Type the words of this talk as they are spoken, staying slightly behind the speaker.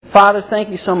Father, thank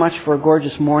you so much for a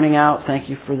gorgeous morning out. Thank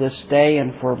you for this day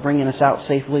and for bringing us out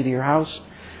safely to your house.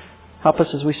 Help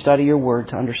us as we study your word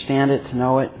to understand it, to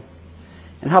know it.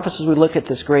 And help us as we look at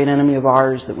this great enemy of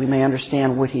ours that we may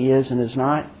understand what he is and is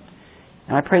not.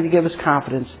 And I pray to give us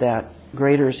confidence that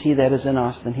greater is he that is in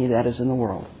us than he that is in the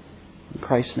world. In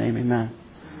Christ's name, amen.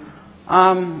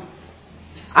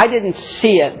 I didn't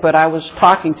see it, but I was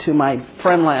talking to my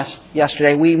friend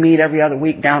yesterday. We meet every other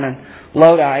week down in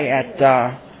Lodi at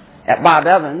Bob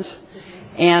Evans.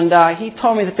 And he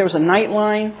told me that there was a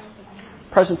Nightline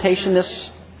presentation this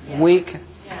week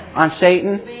on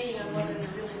Satan.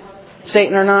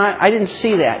 Satan or not? I didn't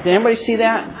see that. Did anybody see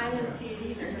that? I didn't see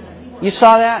it either. You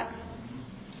saw that?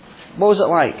 What was it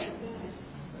like?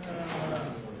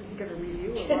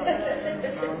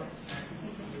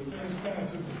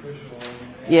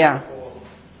 Yeah.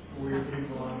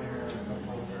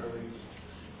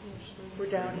 We're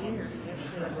down here.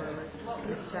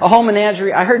 A whole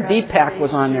menagerie. I heard Deepak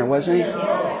was on there, wasn't he?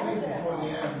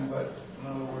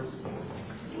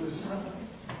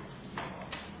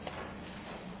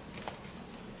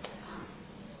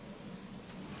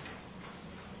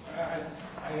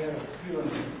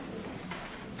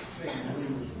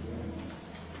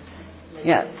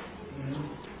 Yeah.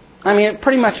 I mean, it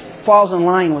pretty much falls in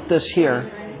line with this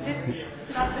here.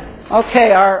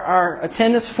 Okay, our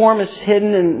attendance form is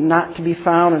hidden and not to be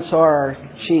found, and so are our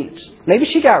sheets. Maybe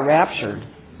she got raptured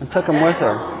and took them with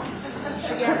her.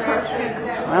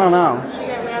 I don't know.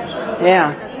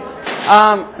 Yeah.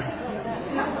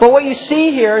 But what you see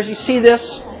here is you see this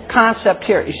concept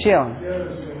here. You see it?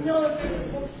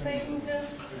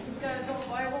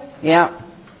 Yeah.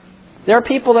 There are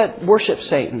people that worship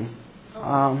Satan.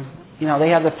 They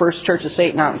have the first Church of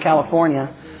Satan out in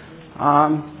California.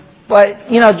 But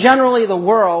generally the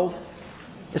world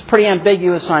is pretty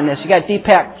ambiguous on this. You got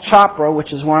Deepak Chopra,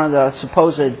 which is one of the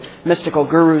supposed mystical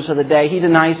gurus of the day. He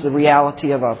denies the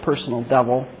reality of a personal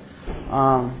devil.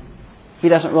 He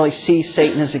doesn't really see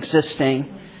Satan as existing.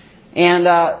 And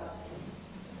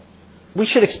we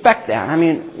should expect that. I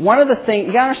mean, one of the things,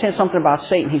 you got to understand something about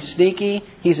Satan. He's sneaky,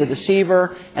 he's a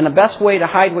deceiver, and the best way to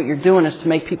hide what you're doing is to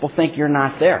make people think you're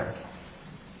not there.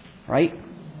 Right?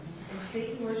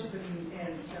 Satan worship and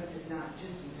stuff is not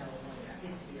just in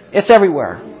California. It's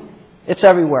everywhere. It's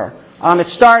everywhere.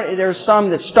 There's some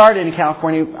that started in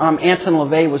California. Anton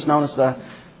LaVey was known as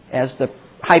the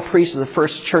high priest of the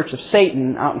first Church of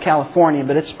Satan out in California,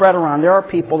 but it's spread around. There are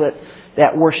people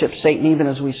that worship Satan even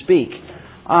as we speak.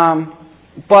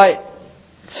 But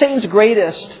Satan's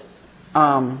greatest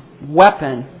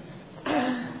weapon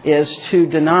is to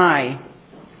deny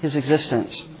his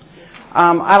existence.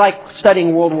 I like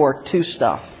studying World War II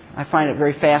stuff. I find it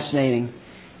very fascinating.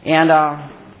 And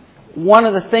one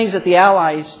of the things that the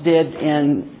Allies did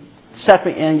in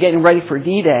getting ready for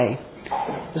D-Day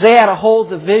is they had a whole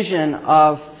division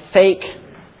of fake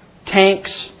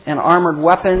tanks and armored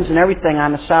weapons and everything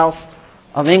on the south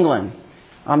of England.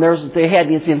 They had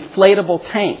these inflatable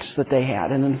tanks that they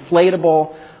had, and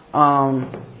inflatable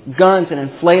guns and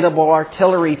inflatable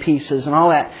artillery pieces and all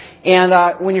that. And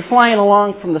when you're flying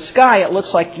along from the sky, it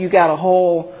looks like you got a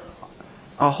whole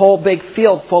big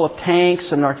field full of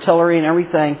tanks and artillery and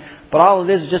everything. But all it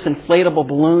is just inflatable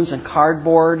balloons and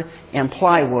cardboard and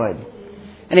plywood.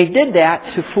 And they did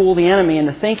that to fool the enemy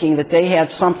into thinking that they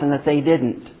had something that they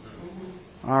didn't.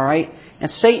 All right?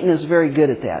 And Satan is very good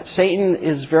at that. Satan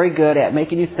is very good at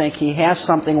making you think he has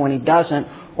something when he doesn't,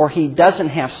 or he doesn't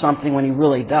have something when he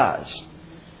really does.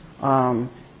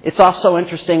 It's also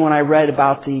interesting when I read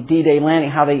about the D-Day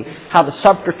landing, how the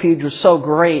subterfuge was so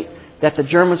great that the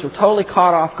Germans were totally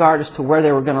caught off guard as to where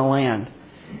they were going to land.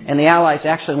 And the Allies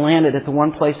actually landed at the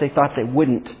one place they thought they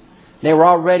wouldn't. They were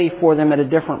all ready for them at a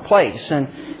different place. And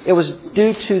it was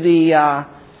due to the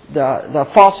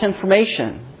false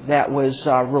information that was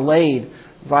relayed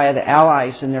via the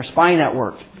Allies and their spy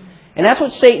network. And that's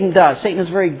what Satan does. Satan is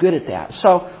very good at that.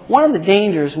 So one of the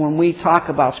dangers when we talk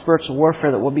about spiritual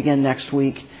warfare that we'll begin next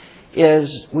week is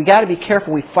we got to be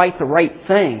careful we fight the right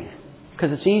thing,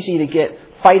 because it's easy to get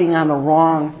fighting on the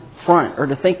wrong front, or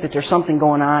to think that there's something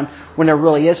going on when there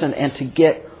really isn't, and to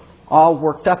get all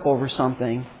worked up over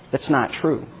something that's not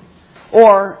true.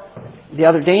 Or the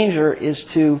other danger is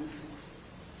to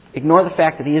ignore the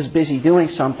fact that he is busy doing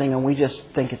something and we just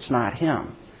think it's not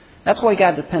him. That's why we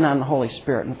got to depend on the Holy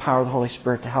Spirit and the power of the Holy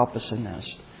Spirit to help us in this.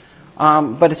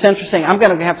 But it's interesting. I'm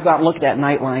going to have to go out and look at that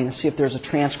Nightline and see if there's a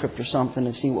transcript or something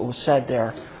and see what was said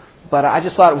there. But I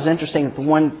just thought it was interesting that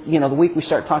the week we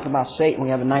start talking about Satan, we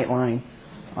have a Nightline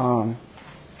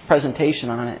presentation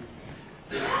on it.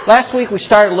 Last week we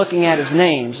started looking at his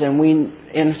names, and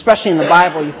and especially in the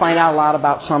Bible, you find out a lot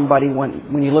about somebody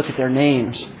when you look at their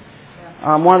names.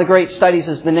 One of the great studies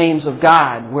is the names of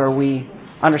God, where we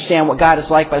understand what God is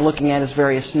like by looking at His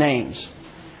various names.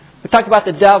 We talked about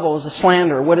the devil as a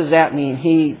slanderer. What does that mean?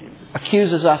 He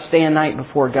accuses us day and night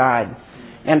before God.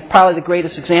 And probably the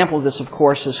greatest example of this, of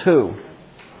course, is who?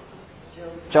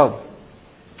 Job.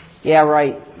 Yeah,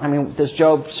 right. I mean, does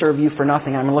Job serve you for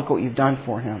nothing? I mean, look what you've done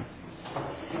for him.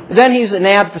 Then he's an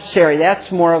adversary.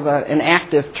 That's more of an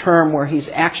active term where he's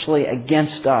actually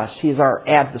against us. He's our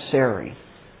adversary.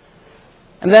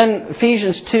 And then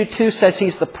Ephesians 2:2 says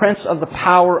he's the prince of the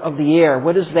power of the air.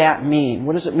 What does that mean?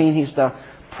 What does it mean he's the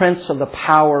prince of the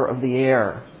power of the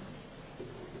air?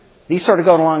 These sort of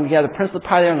go along together. Prince of the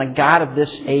power of the air and the God of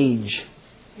this age.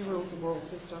 He rules the world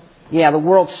system. Yeah, the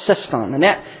world system.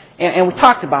 And we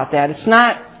talked about that. It's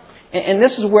not, and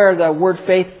this is where the word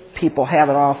faith people have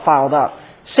it all fouled up.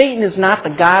 Satan is not the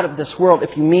God of this world,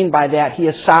 if you mean by that he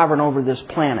is sovereign over this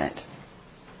planet.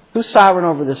 Who's sovereign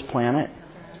over this planet?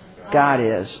 God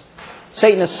is.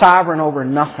 Satan is sovereign over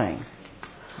nothing.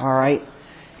 All right?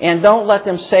 And don't let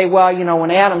them say, well,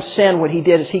 when Adam sinned, what he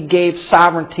did is he gave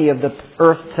sovereignty of the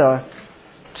earth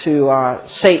to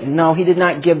Satan. No, he did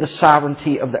not give the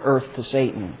sovereignty of the earth to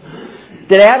Satan.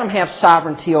 Did Adam have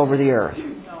sovereignty over the earth?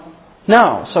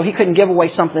 No. So he couldn't give away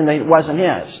something that wasn't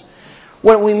his.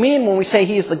 What we mean when we say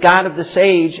he is the God of this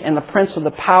age and the prince of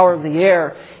the power of the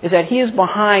air is that he is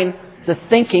behind the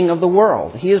thinking of the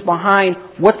world. He is behind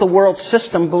what the world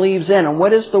system believes in. And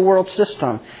what is the world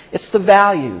system? It's the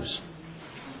values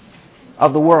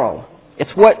of the world.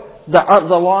 It's what the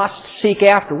lost seek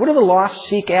after. What do the lost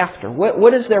seek after?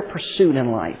 What is their pursuit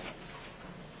in life?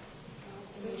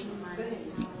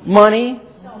 Money,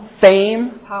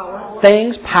 fame,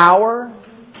 things, power,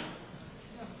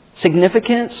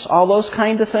 significance, all those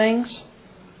kinds of things.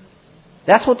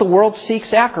 That's what the world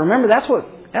seeks after. Remember, that's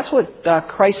what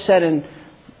Christ said in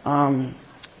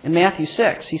Matthew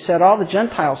 6. He said, all the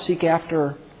Gentiles seek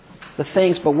after the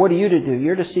things, but what are you to do?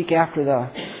 You're to seek after the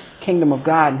kingdom of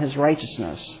God and His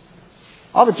righteousness.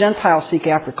 All the Gentiles seek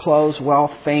after clothes,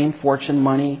 wealth, fame, fortune,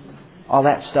 money, all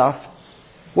that stuff.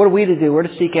 What are we to do? We're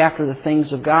to seek after the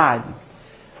things of God.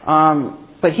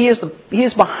 But He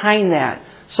is behind that.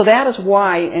 So that is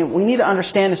why, and we need to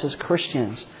understand this as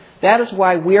Christians, that is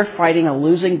why we are fighting a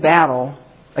losing battle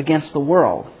against the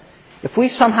world. If we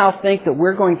somehow think that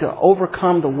we're going to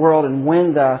overcome the world and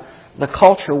win the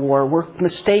culture war, we're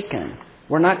mistaken.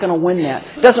 We're not going to win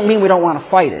that. It doesn't mean we don't want to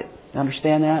fight it. You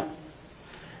understand that?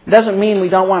 It doesn't mean we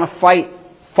don't want to fight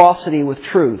falsity with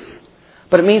truth.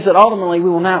 But it means that ultimately we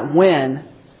will not win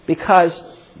because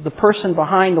the person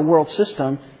behind the world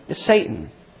system is Satan.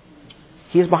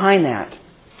 He is behind that.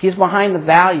 He is behind the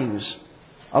values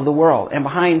of the world and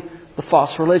behind the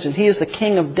false religions. He is the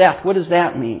king of death. What does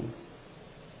that mean?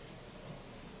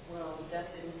 Well, death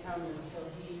didn't come until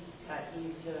he got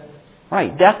Eve to...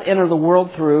 Right. Death entered the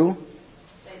world through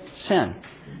sin.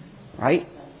 Right?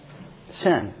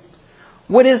 Sin.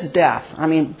 What is death? I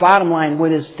mean, bottom line,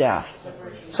 what is death?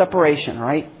 Separation,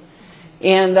 right?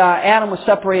 And Adam was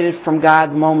separated from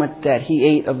God the moment that he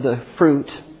ate of the fruit.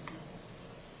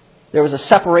 There was a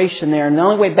separation there, and the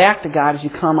only way back to God is you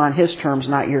come on His terms,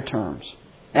 not your terms.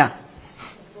 Yeah.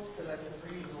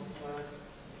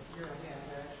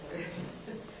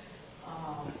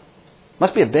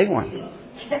 Must be a big one.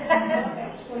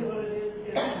 Actually, what it is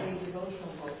a devotional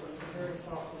book. It's a very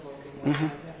thought-provoking one. I have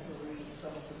to read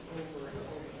some of it over and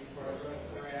over before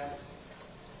I grasp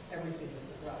everything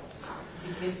this is like.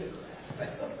 Begin to grasp, I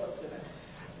don't know today.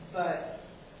 But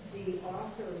the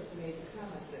author made the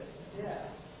comment that death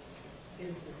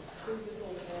is the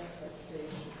physical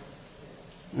manifestation of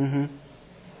sin. Mm-hmm.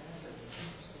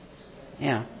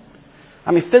 Yeah.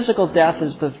 I mean, physical death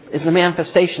is the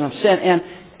manifestation of sin. And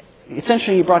it's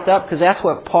interesting you brought that up because that's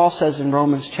what Paul says in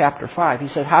Romans chapter 5. He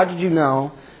said, how did you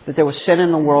know that there was sin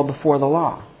in the world before the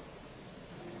law?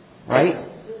 Right?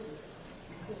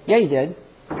 Yeah, you did.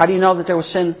 How do you know that there was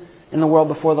sin in the world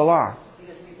before the law?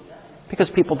 Because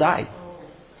people died.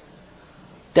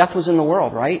 Death was in the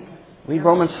world, right? Read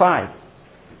Romans 5.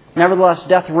 Nevertheless,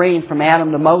 death reigned from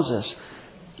Adam to Moses,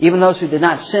 even those who did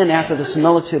not sin after the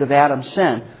similitude of Adam's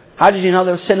sin. How did you know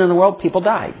there was sin in the world? People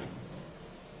died.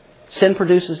 Sin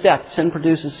produces death. Sin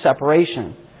produces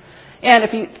separation. And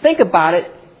if you think about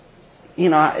it,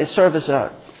 it's sort of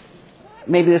as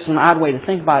maybe this is an odd way to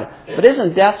think about it, but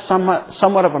isn't death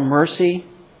somewhat of a mercy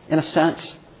in a sense?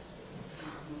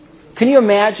 Can you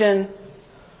imagine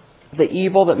the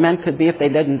evil that men could be if they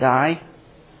didn't die?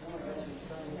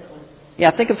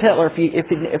 Yeah, think of Hitler.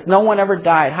 If no one ever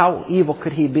died, how evil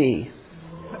could he be?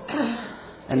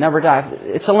 And never die.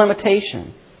 It's a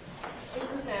limitation.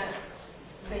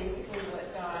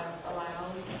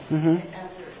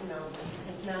 After,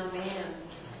 because now man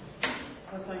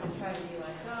was going to try to be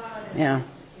like God, and,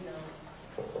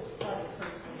 thought it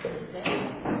first was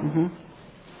death.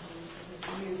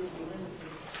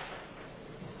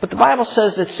 But the Bible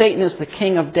says that Satan is the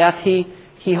king of death.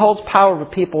 He holds power over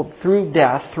people through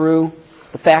death, through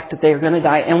the fact that they are going to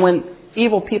die. And when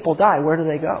evil people die, where do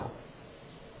they go?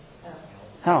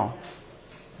 Hell.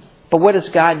 But what has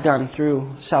God done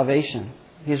through salvation?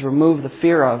 He's removed the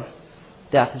fear of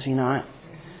death, is He not?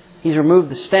 He's removed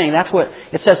the sting. That's what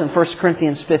it says in 1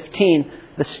 Corinthians 15.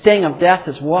 The sting of death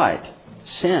is what?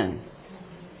 Sin.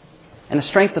 And the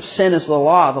strength of sin is the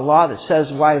law that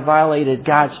says why I violated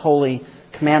God's holy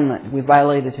commandment. We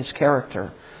violated His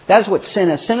character. That is what sin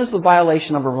is. Sin is the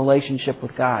violation of a relationship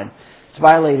with God. It's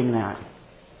violating that.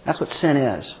 That's what sin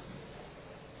is.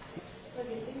 But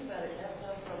if you think about it, that's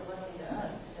also a blessing to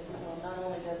us. Because, not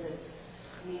only does it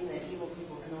mean that evil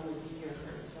people can only be here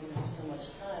for so much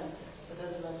time, but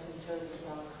those of us who chose to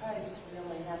follow Christ, we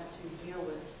only have to deal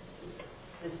with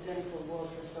this sinful world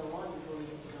for so long before we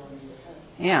get to go and be with Him.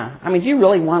 Yeah. I mean, do you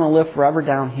really want to live forever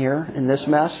down here in this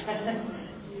mess?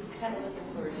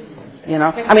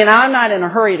 I mean, I'm not in a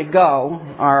hurry to go.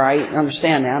 All right,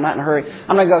 understand that. I'm not in a hurry.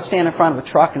 I'm not going to go stand in front of a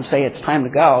truck and say it's time to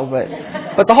go.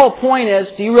 But the whole point is,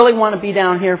 do you really want to be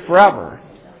down here forever?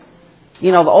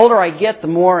 The older I get, the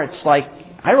more it's like,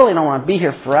 I really don't want to be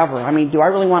here forever. I mean, do I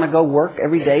really want to go work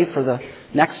every day for the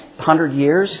next 100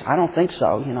 years? I don't think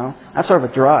so. That's sort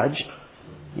of a drudge.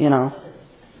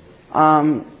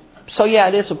 So yeah,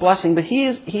 it is a blessing. But He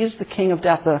is the king of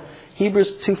death.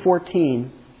 Hebrews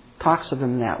 2:14 talks of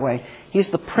Him that way. He's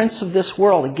the prince of this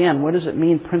world. Again, what does it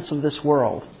mean, prince of this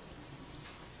world?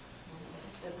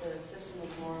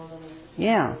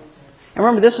 Yeah. And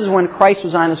remember, this is when Christ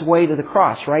was on His way to the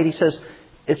cross, right? He says,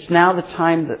 it's now the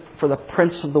time for the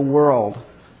prince of the world.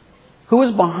 Who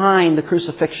is behind the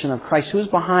crucifixion of Christ? Who is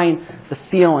behind the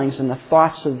feelings and the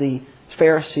thoughts of the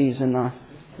Pharisees and the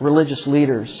religious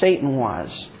leaders? Satan was.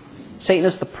 Satan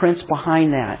is the prince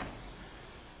behind that.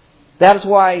 That is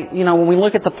why, when we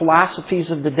look at the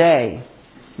philosophies of the day,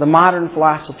 the modern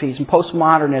philosophies and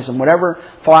postmodernism, whatever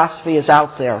philosophy is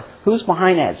out there, who's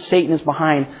behind that? Satan is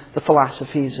behind the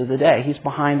philosophies of the day. He's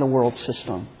behind the world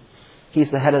system. He's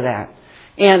the head of that.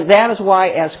 And that is why,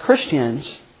 as Christians,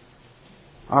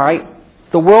 all right,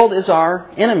 the world is our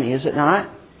enemy, is it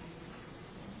not?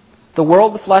 The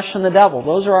world, the flesh, and the devil,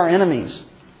 those are our enemies.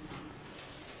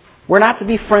 We're not to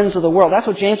be friends of the world. That's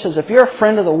what James says. If you're a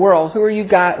friend of the world, who are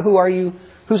you?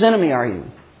 Whose enemy are you?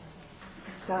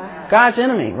 God's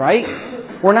enemy,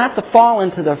 right? We're not to fall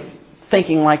into the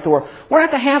thinking like the world. We're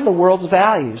not to have the world's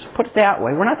values. Put it that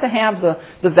way. We're not to have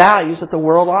the values that the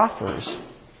world offers.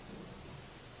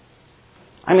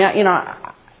 I mean,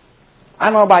 I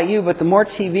don't know about you, but the more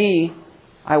TV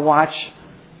I watch,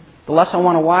 the less I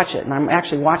want to watch it. And I'm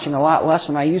actually watching a lot less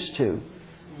than I used to.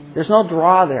 There's no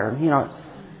draw there.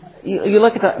 You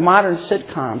look at the modern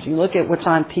sitcoms, you look at what's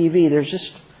on TV, there's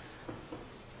just...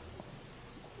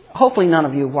 Hopefully none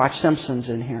of you watch Simpsons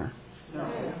in here.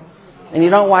 No. And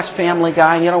you don't watch Family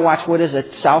Guy, and you don't watch,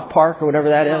 South Park or whatever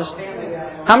that is?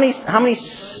 How many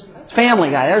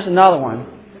Family Guy? There's another one.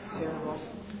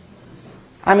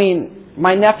 I mean,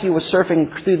 my nephew was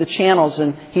surfing through the channels,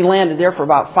 and he landed there for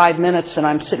about 5 minutes, and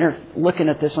I'm sitting there looking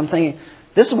at this, I'm thinking,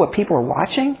 this is what people are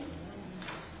watching?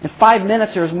 In 5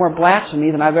 minutes, there's more blasphemy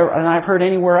than I've heard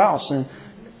anywhere else. And,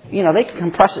 they can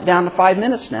compress it down to 5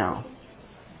 minutes now.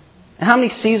 And how many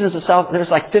seasons of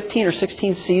there's like 15 or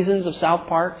 16 seasons of South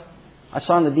Park? I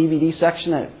saw in the DVD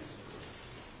section at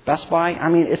Best Buy. I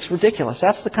mean, it's ridiculous.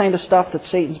 That's the kind of stuff that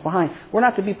Satan's behind. We're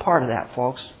not to be part of that,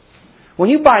 folks. When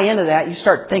you buy into that, you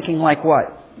start thinking like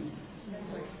what?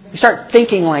 You start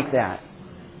thinking like that.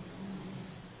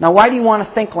 Now, why do you want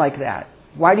to think like that?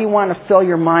 Why do you want to fill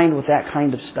your mind with that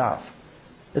kind of stuff?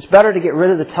 It's better to get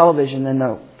rid of the television than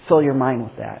to fill your mind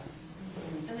with that.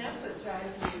 And that's what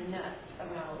drives me nuts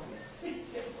about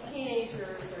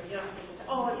teenagers or young people say,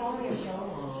 oh, it's only a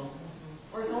show,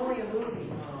 or it's only a movie.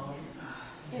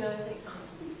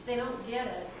 They don't get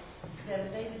it, that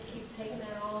if they just keep taking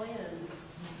that all in,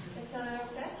 it's going to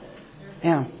affect it.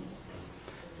 Yeah.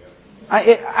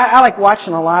 I like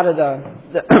watching a lot of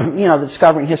the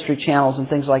Discovering History channels and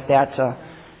things like that.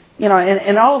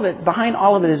 And all of it, behind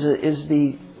all of it is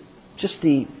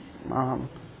the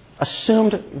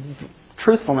assumed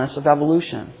truthfulness of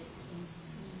evolution.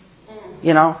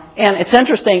 And it's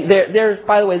interesting.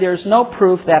 By the way, there's no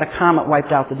proof that a comet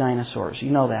wiped out the dinosaurs.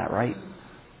 You know that, right?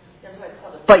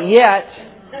 But yet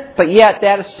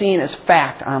that is seen as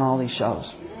fact on all these shows.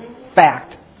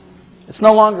 Fact. It's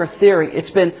no longer a theory.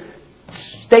 It's been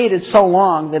stated so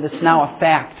long that it's now a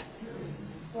fact.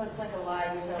 So it's like a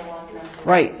lie you tell long enough.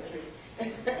 Right.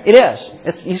 It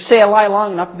is. You say a lie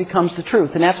long enough, it becomes the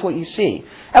truth, and that's what you see.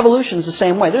 Evolution is the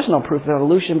same way. There's no proof of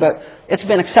evolution, but it's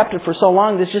been accepted for so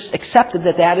long, it's just accepted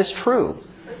that that is true.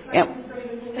 And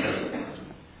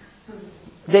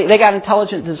they got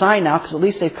intelligent design now, because at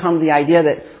least they've come to the idea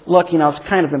that, look, it's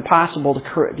kind of impossible to,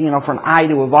 for an eye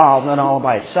to evolve, not all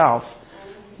by itself.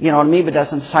 An amoeba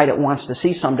doesn't decide it wants to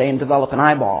see someday and develop an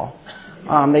eyeball.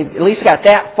 They've at least got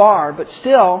that far, but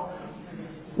still,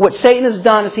 what Satan has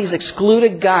done is he's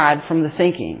excluded God from the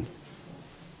thinking.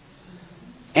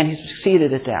 And he's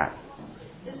succeeded at that.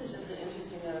 This is just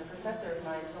interesting. A professor of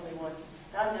mine told me once,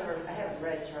 I haven't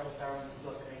read Charles Darwin's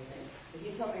book or anything, but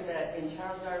he told me that in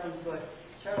Charles Darwin's book,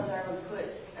 Charles Darwin put,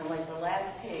 on like the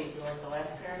last page, or like the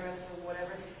last paragraph or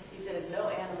whatever, he said if no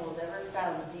animal is ever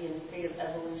found to be in a state of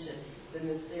evolution, then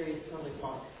this theory is totally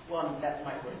wrong. Well, that's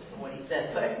my words for what he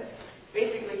said, but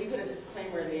basically he put a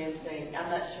disclaimer at the end saying, I'm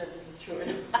not sure if this is true or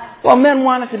not. Well, men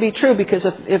want it to be true, because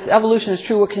if evolution is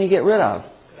true, what can you get rid of?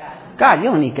 God. You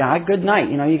don't need God. Good night.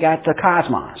 You got the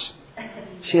cosmos.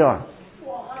 Sheila.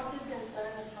 Well, how did the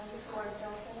dinosaurs before it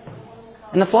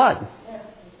jumped In the flood.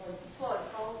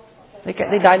 They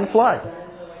died in the flood.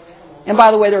 And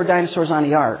by the way, there were dinosaurs on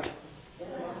the ark.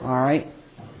 All right.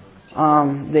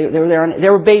 They were there. They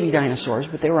were baby dinosaurs,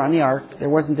 but they were on the ark. There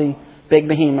wasn't the big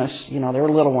behemoths. They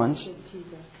were little ones.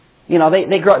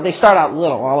 They grow. They start out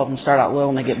little. All of them start out little,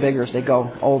 and they get bigger as they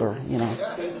go older.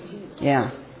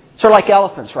 Yeah. Sort of like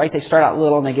elephants, right? They start out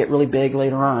little and they get really big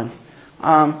later on.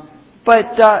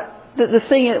 But the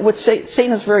thing is,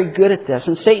 Satan is very good at this,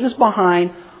 and Satan is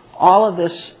behind all of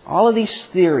this, all of these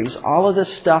theories, all of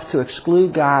this stuff to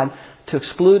exclude God, to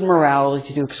exclude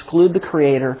morality, to exclude the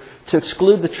Creator, to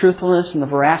exclude the truthfulness and the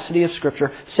veracity of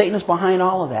Scripture. Satan is behind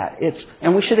all of that.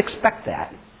 And we should expect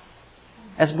that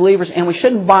as believers, and we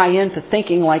shouldn't buy into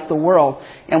thinking like the world.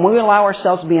 And when we allow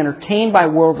ourselves to be entertained by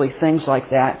worldly things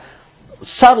like that,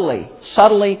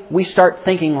 subtly, we start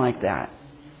thinking like that.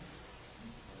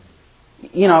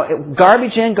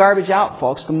 Garbage in, garbage out,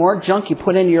 folks. The more junk you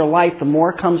put into your life, the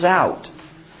more comes out.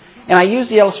 And I used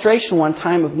the illustration one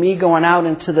time of me going out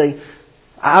into the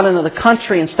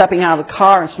country and stepping out of the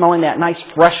car and smelling that nice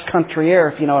fresh country air,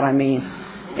 if you know what I mean.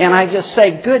 And I just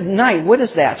say, good night, what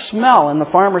is that smell? And the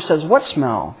farmer says, what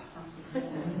smell?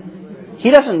 He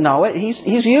doesn't know it.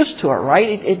 He's used to it,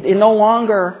 right? It no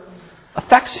longer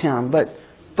affects him. But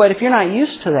if you're not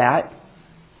used to that,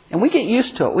 and we get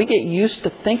used to it, we get used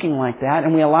to thinking like that,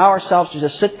 and we allow ourselves to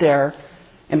just sit there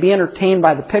and be entertained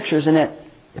by the pictures, and it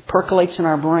percolates in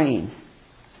our brain.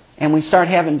 And we start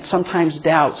having sometimes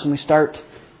doubts, and we start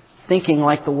thinking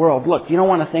like the world. Look, you don't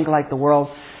want to think like the world.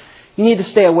 You need to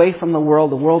stay away from the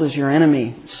world. The world is your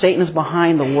enemy. Satan is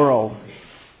behind the world.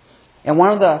 And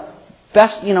one of the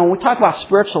best, when we talk about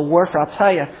spiritual warfare, I'll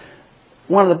tell you,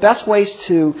 one of the best ways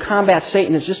to combat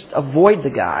Satan is just avoid the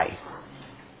guy.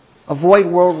 Avoid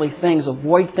worldly things.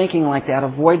 Avoid thinking like that.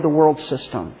 Avoid the world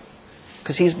system.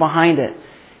 Because he's behind it.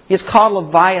 It's called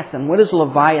Leviathan. What is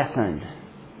Leviathan?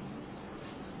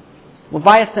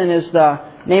 Leviathan is the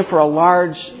name for a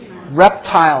large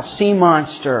reptile, sea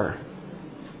monster.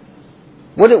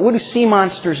 What do sea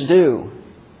monsters do?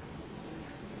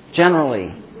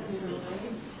 Generally.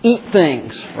 Eat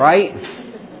things, right?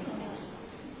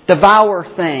 Devour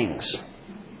things.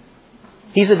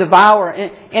 He's a devourer.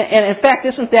 And in fact,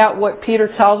 isn't that what Peter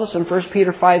tells us in 1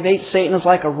 Peter 5:8? Satan is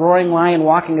like a roaring lion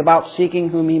walking about seeking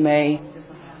whom he may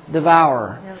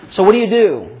devour. So what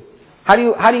do? How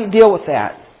do you deal with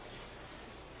that?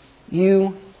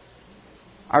 You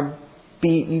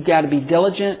got to be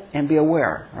diligent and be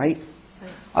aware, right?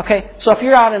 Okay, so if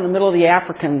you're out in the middle of the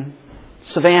African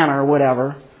savannah or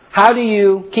whatever, how do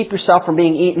you keep yourself from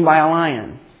being eaten by a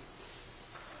lion?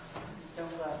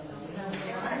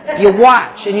 You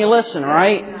watch and you listen,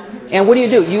 right? And what do?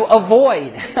 You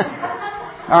avoid.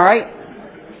 All right?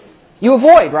 You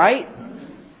avoid, right?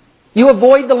 You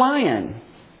avoid the lion.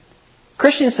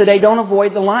 Christians today don't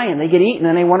avoid the lion. They get eaten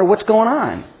and they wonder what's going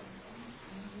on.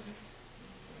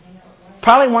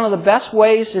 Probably one of the best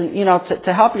ways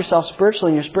to help yourself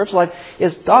spiritually in your spiritual life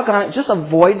is, doggone it, just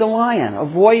avoid the lion.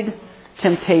 Avoid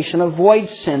temptation. Avoid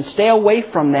sin. Stay away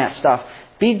from that stuff.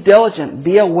 Be diligent.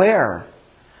 Be aware.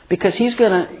 Because he's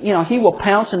going to, he will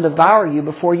pounce and devour you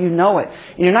before you know it.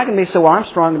 And you're not going to be well, I'm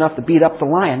strong enough to beat up the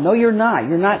lion. No, you're not.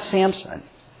 You're not Samson.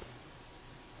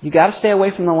 You got to stay away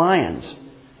from the lions.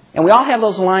 And we all have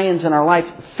those lions in our life,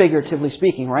 figuratively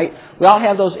speaking, right? We all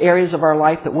have those areas of our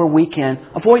life that we're weak in.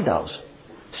 Avoid those.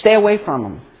 Stay away from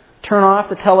them. Turn off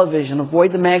the television.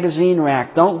 Avoid the magazine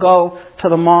rack. Don't go to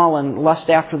the mall and lust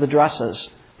after the dresses.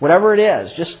 Whatever it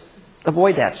is, just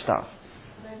avoid that stuff.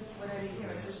 When I became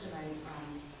a Christian,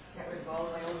 all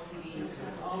of my old CDs,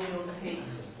 all the old tapes,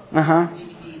 Uh-huh.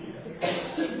 DVDs.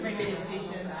 Radio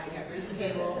station, I got rid of the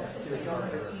cable. I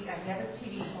have a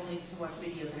TV only to watch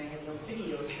videos, and I have no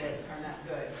videos that are not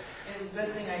good. And it was the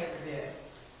best thing I ever did.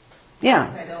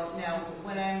 Yeah. I don't now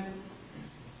when I'm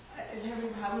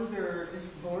having problems or just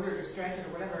bored or distracted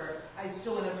or whatever, I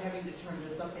still end up having to turn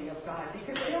to something of God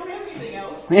because I don't have anything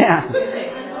else. Yeah.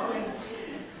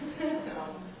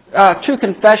 True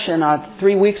confession,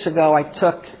 3 weeks ago I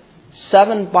took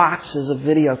 7 boxes of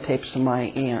videotapes to my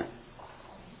aunt.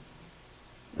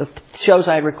 The shows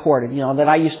I had recorded, that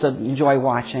I used to enjoy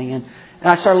watching. And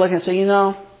I started looking and said,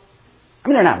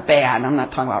 they're not bad. I'm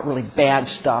not talking about really bad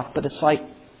stuff, but it's like,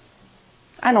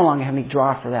 I no longer have any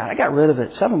draw for that. I got rid of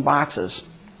it. 7 boxes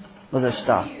of this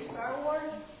stuff.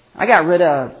 I got rid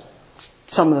of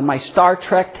some of my Star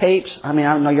Trek tapes. I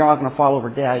don't know, you're all going to fall over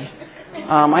dead.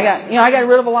 I got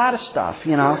rid of a lot of stuff,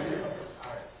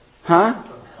 Huh?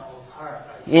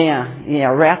 Yeah,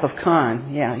 Wrath of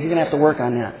Khan. Yeah, you're going to have to work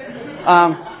on that.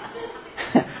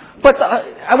 But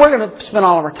we're going to spend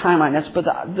all of our time on this. But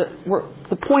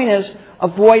the point is,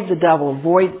 avoid the devil,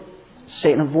 avoid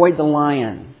Satan, avoid the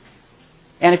lion.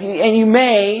 And you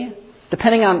may,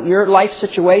 depending on your life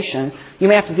situation, you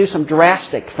may have to do some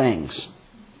drastic things,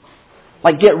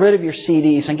 like get rid of your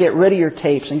CDs and get rid of your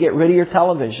tapes and get rid of your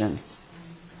television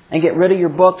and get rid of your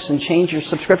books and change your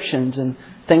subscriptions and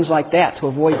things like that to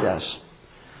avoid this.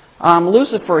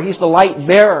 Lucifer, he's the light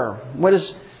bearer. What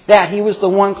is that? He was the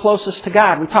one closest to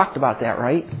God. We talked about that,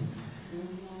 right?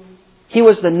 He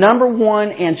was the number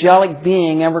one angelic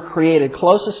being ever created,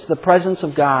 closest to the presence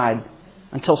of God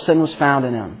until sin was found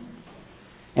in him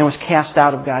and was cast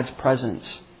out of God's presence.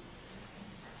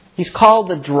 He's called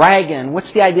the dragon.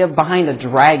 What's the idea behind a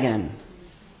dragon?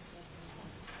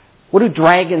 What do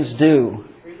dragons do?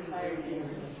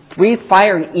 Breathe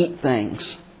fire and eat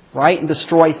things, right? And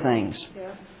destroy things.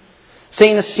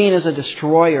 Satan is seen as a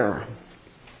destroyer.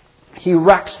 He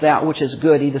wrecks that which is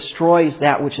good. He destroys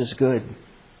that which is good.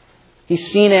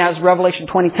 He's seen as, Revelation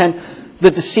 20:10,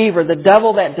 the deceiver. The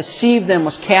devil that deceived them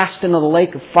was cast into the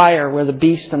lake of fire where the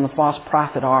beast and the false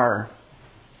prophet are.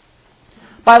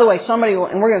 By the way, somebody,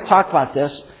 and we're going to talk about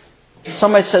this,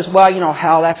 somebody says, well,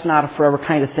 hell, that's not a forever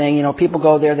kind of thing. People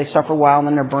go there, they suffer a while, and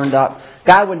then they're burned up.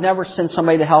 God would never send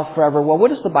somebody to hell forever. Well, what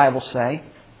does the Bible say?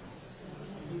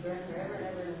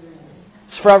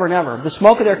 It's forever and ever. The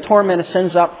smoke of their torment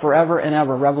ascends up forever and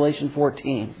ever. Revelation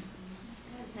 14.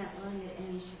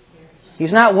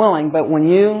 He's not willing, but when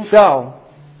you go,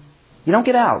 you don't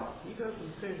get out.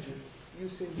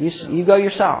 You go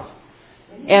yourself.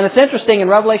 And it's interesting, in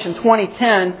Revelation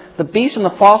 20:10, the beast and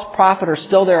the false prophet are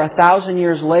still there 1,000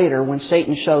 years later when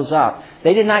Satan shows up.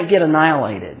 They did not get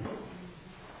annihilated.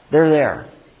 They're there.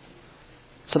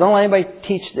 So don't let anybody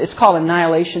teach. It's called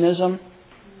annihilationism.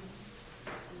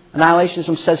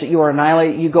 Annihilationism says that you are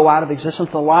annihilated, you go out of existence.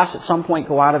 The lost at some point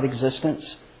go out of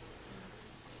existence.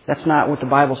 That's not what the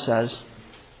Bible says.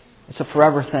 It's a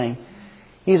forever thing.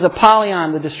 He's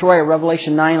Apollyon, the destroyer.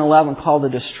 Revelation 9:11 called the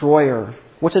destroyer.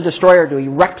 What's a destroyer do? He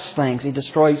wrecks things. He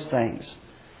destroys things.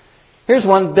 Here's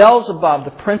one, Beelzebub,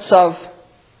 the prince of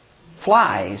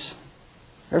flies.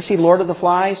 Ever see Lord of the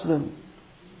Flies? The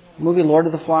movie Lord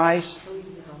of the Flies?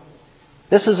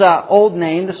 This is an old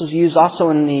name. This was used also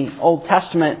in the Old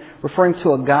Testament, referring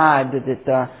to a god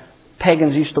that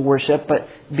pagans used to worship. But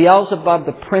Beelzebub,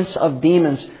 the prince of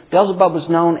demons. Beelzebub was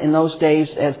known in those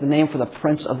days as the name for the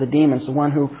prince of the demons, the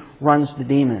one who runs the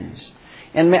demons.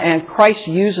 And Christ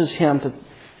uses him to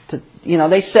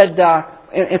they said,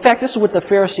 in fact, this is what the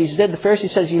Pharisees did. The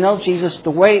Pharisees said, Jesus,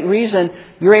 the reason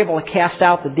you're able to cast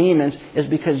out the demons is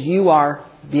because you are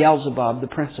Beelzebub, the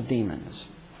prince of demons.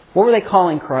 What were they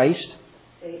calling Christ?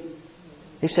 Satan.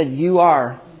 They said, you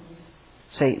are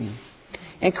Satan.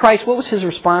 And Christ, what was his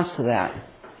response to that?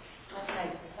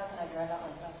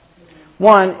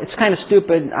 One, it's kind of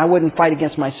stupid. I wouldn't fight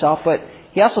against myself. But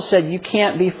he also said, you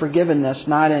can't be forgiven this,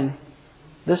 not in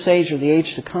this age or the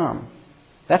age to come.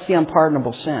 That's the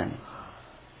unpardonable sin.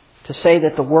 To say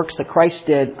that the works that Christ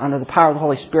did under the power of the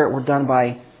Holy Spirit were done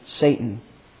by Satan.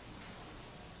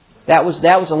 That was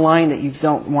a line that you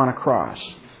don't want to cross.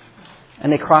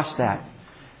 And they crossed that.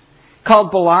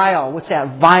 Called Belial. What's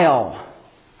that? Vile.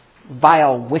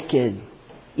 Vile, wicked,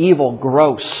 evil,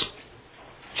 gross.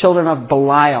 Children of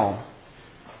Belial.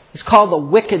 He's called the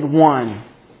wicked one.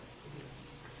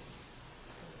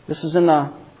 This is in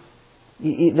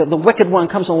the wicked one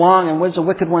comes along, and what does the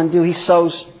wicked one do? He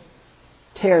sows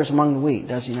tares among the wheat,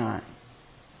 does he not?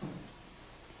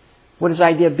 What is the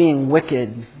idea of being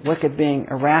wicked? Wicked being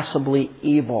irascibly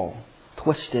evil,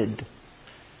 twisted.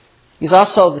 He's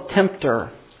also the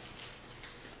tempter.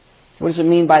 What does it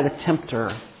mean by the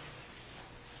tempter?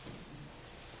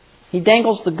 He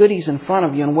dangles the goodies in front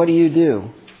of you, and what do?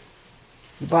 You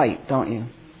bite, don't you?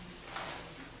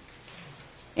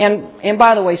 And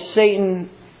by the way,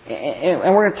 Satan,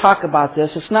 and we're going to talk about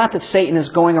this, it's not that Satan is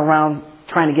going around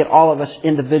trying to get all of us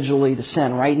individually to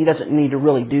sin, right? He doesn't need to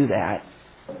really do that.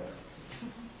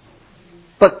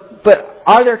 But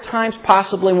are there times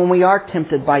possibly when we are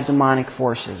tempted by demonic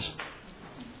forces?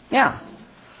 Yeah.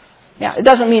 It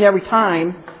doesn't mean every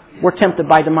time we're tempted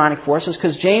by demonic forces,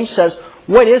 because James says,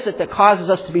 what is it that causes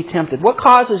us to be tempted? What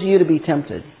causes you to be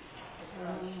tempted?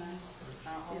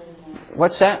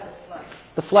 What's that?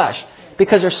 The flesh.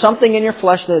 Because there's something in your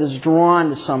flesh that is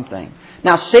drawn to something.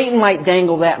 Now, Satan might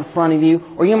dangle that in front of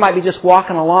you, or you might be just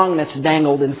walking along and it's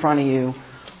dangled in front of you,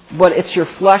 but it's your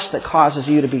flesh that causes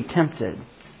you to be tempted.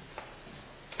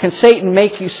 Can Satan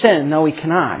make you sin? No, he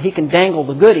cannot. He can dangle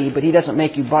the goodie, but he doesn't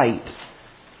make you bite.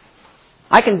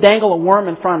 I can dangle a worm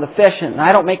in front of the fish, and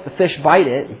I don't make the fish bite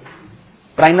it,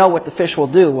 but I know what the fish will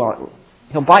do. Well,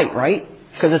 he'll bite, right?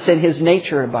 Because it's in his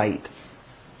nature to bite.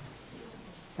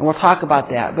 And we'll talk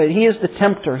about that. But he is the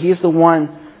tempter. He is the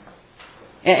one.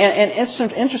 And it's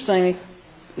interesting,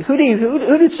 who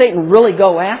did Satan really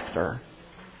go after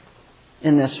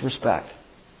in this respect?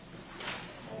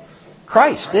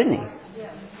 Christ, didn't he?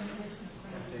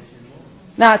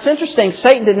 Now, it's interesting.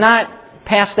 Satan did not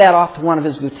pass that off to one of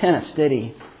his lieutenants, did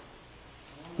he?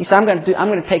 He said, I'm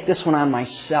going to take this one on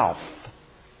myself.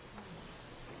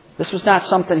 This was not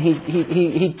something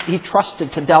he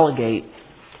trusted to delegate.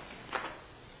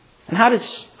 And how did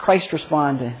Christ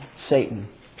respond to Satan?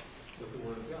 With the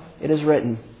Word of God. It is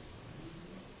written.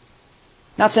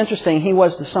 Now, it's interesting. He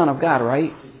was the Son of God,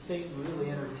 right? Did Satan really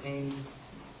entertain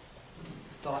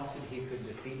thoughts that he could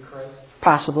defeat Christ?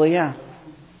 Possibly, yeah.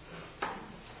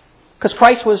 Because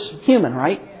Christ was human,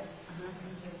 right?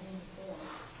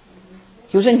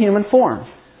 He was in human form.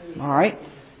 All right?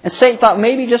 And Satan thought,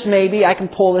 maybe, just maybe, I can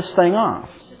pull this thing off.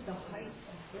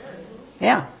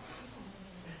 Yeah.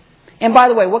 And by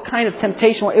the way, what kind of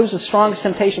temptation? It was the strongest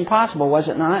temptation possible, was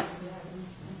it not?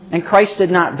 And Christ did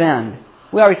not bend.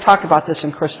 We already talked about this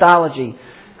in Christology.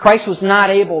 Christ was not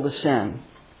able to sin.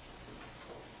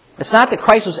 It's not that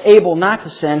Christ was able not to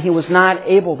sin. He was not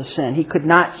able to sin. He could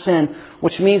not sin,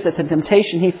 which means that the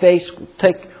temptation he faced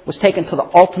was taken to the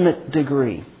ultimate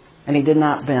degree. And he did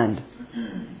not bend.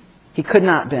 He could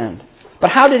not bend.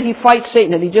 But how did he fight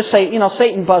Satan? Did he just say,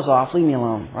 Satan, buzz off, leave me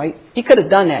alone, right? He could have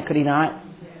done that, could he not?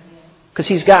 Because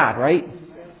he's God, right?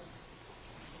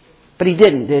 But he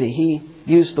didn't, did he? He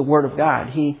used the Word of God.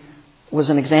 He was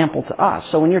an example to us.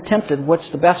 So when you're tempted, what's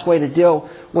the best way to deal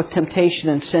with temptation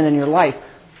and sin in your life?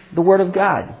 The Word of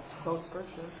God.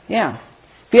 Yeah.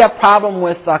 If you have a problem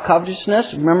with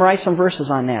covetousness, memorize some verses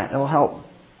on that. It'll help.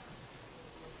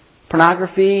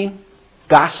 Pornography,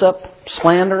 gossip,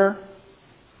 slander,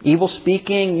 evil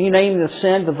speaking, you name the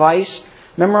sin, the vice.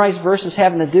 Memorize verses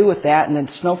having to do with that, and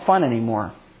it's no fun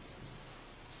anymore.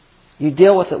 You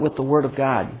deal with it with the Word of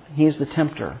God. He's the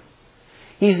tempter.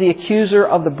 He's the accuser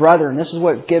of the brethren. This is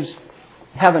what gives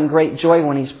heaven great joy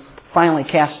when he's finally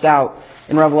cast out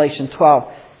in Revelation 12.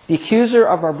 The accuser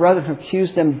of our brethren who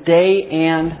accused them day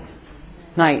and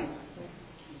night.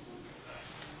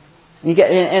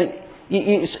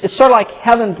 It's sort of like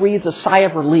heaven breathes a sigh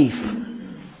of relief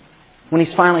when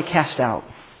he's finally cast out.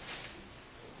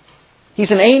 He's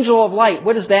an angel of light.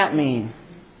 What does that mean?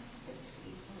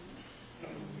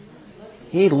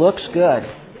 He looks good.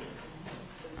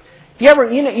 You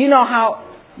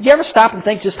ever stop and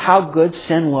think just how good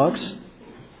sin looks?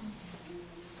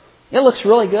 It looks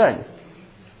really good.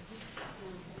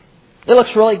 It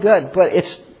looks really good, but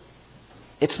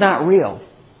it's not real.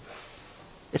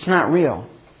 It's not real.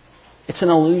 It's an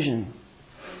illusion.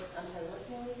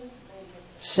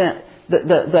 Sin.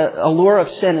 The allure of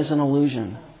sin is an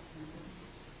illusion.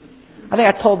 I think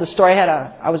I told the story.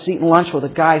 I was eating lunch with a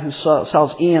guy who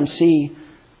sells EMC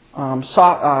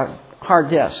hard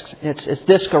disks. It's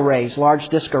disk arrays, large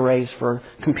disk arrays for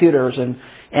computers and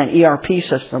ERP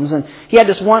systems. And he had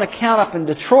this one account up in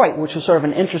Detroit, which was sort of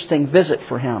an interesting visit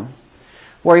for him,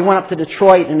 where he went up to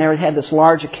Detroit and they had this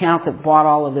large account that bought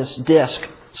all of this disk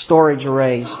storage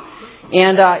arrays.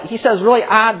 And he says really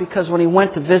odd because when he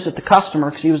went to visit the customer,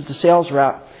 because he was the sales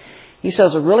rep, he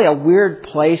says really a weird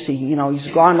place.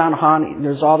 He's gone down the hall and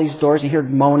there's all these doors. He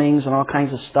heard moanings and all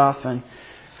kinds of stuff. And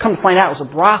come to find out, it was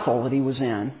a brothel that he was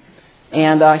in.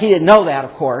 And he didn't know that,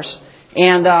 of course.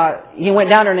 And he went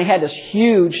down there and they had this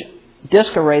huge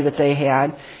disk array that they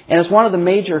had. And it's one of the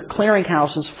major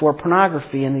clearinghouses for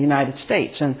pornography in the United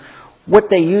States. And what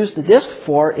they use the disk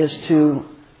for is to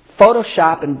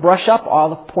Photoshop and brush up all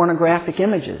the pornographic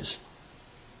images.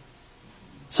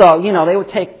 So, they would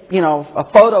take, a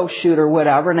photo shoot or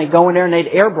whatever, and they'd go in there and they'd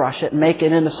airbrush it and make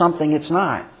it into something it's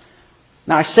not.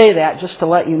 Now, I say that just to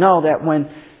let you know that when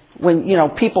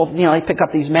people, they pick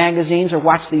up these magazines or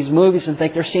watch these movies and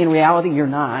think they're seeing reality, you're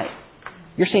not.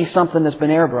 You're seeing something that's been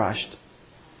airbrushed.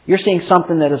 You're seeing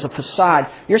something that is a facade.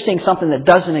 You're seeing something that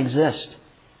doesn't exist.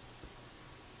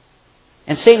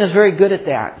 And Satan is very good at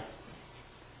that.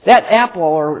 That apple,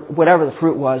 or whatever the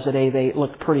fruit was that Eve ate,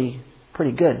 looked pretty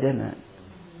good, didn't it?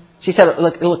 She said it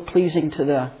looked pleasing to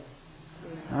the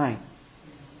eye.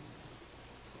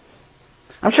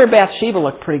 I'm sure Bathsheba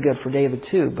looked pretty good for David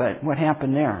too, but what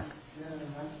happened there?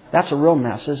 That's a real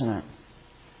mess, isn't it?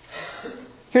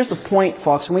 Here's the point,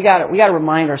 folks, and we got to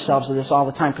remind ourselves of this all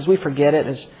the time because we forget it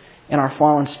as in our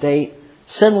fallen state.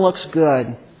 Sin looks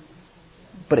good,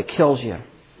 but it kills you.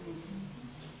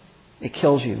 It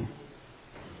kills you.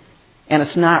 And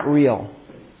it's not real.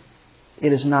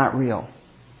 It is not real.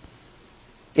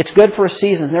 It's good for a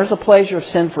season. There's a pleasure of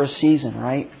sin for a season,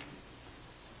 right?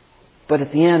 But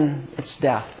at the end, it's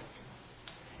death.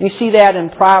 And you see that in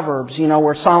Proverbs,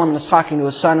 where Solomon is talking to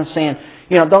his son and saying,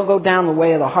 don't go down the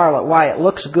way of the harlot. Why? It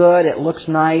looks good, it looks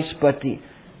nice, but the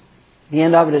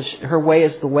end of it is her way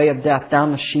is the way of death,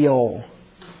 down the Sheol,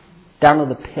 down to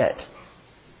the pit.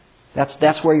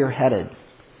 That's where you're headed.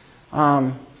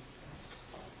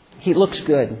 He looks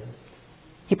good.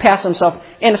 He passed himself,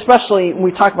 and especially when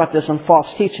we talk about this in false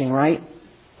teaching, right?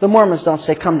 The Mormons don't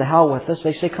say come to hell with us,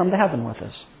 they say come to heaven with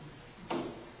us.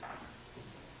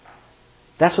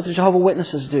 That's what the Jehovah's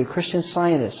Witnesses do, Christian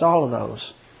Scientists, all of those.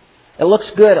 It looks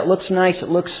good, it looks nice, it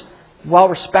looks well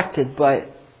respected,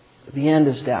 but the end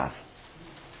is death.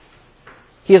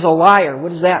 He is a liar.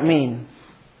 What does that mean?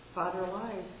 Father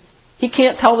lies. He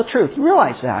can't tell the truth. You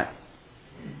realize that.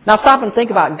 Now stop and think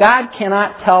about it. God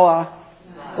cannot tell a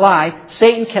lie.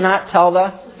 Satan cannot tell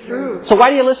the truth. So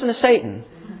why do you listen to Satan?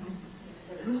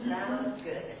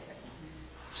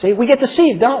 See, we get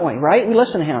deceived, don't we? Right? We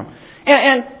listen to him.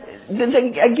 And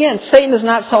again, Satan does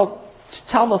not tell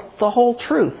the whole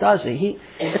truth, does he?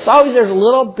 It's always there's a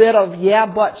little bit of yeah,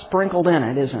 but sprinkled in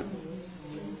it, isn't?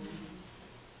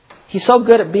 He's so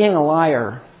good at being a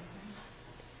liar.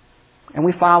 And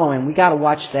we follow him. We got to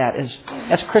watch that.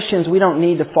 As Christians, we don't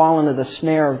need to fall into the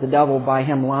snare of the devil by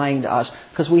him lying to us.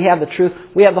 Because we have the truth.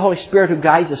 We have the Holy Spirit who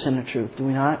guides us in the truth. Do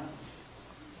we not?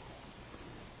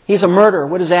 He's a murderer.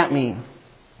 What does that mean?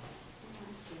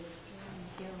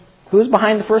 Who's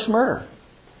behind the first murder?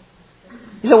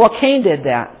 You say, well, Cain did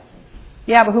that.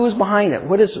 Yeah, but who was behind it?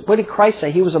 What did Christ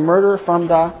say? He was a murderer from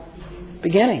the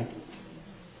beginning.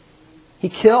 He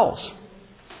kills.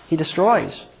 He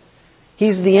destroys.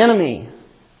 He's the enemy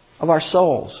of our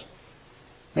souls.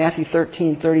 Matthew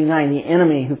 13:39, the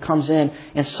enemy who comes in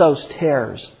and sows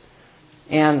tares.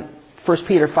 And 1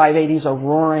 Peter 5:8, he's a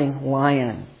roaring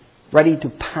lion, ready to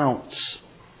pounce,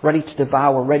 ready to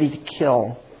devour, ready to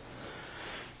kill.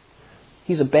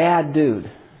 He's a bad dude.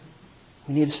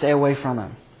 We need to stay away from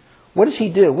him. What does he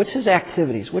do? What's his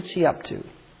activities? What's he up to?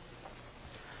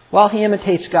 Well, he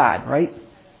imitates God, right?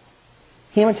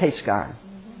 He imitates God.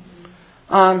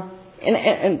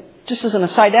 And just as an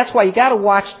aside, that's why you got to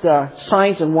watch the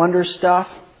signs and wonders stuff.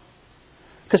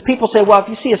 Because people say, well, if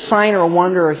you see a sign or a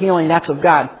wonder or a healing, that's of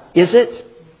God. Is it?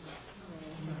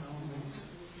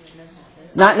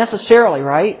 Not necessarily,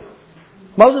 right?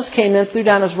 Moses came in, threw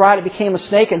down his rod, it became a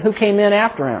snake, and who came in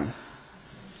after him?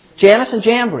 Janus and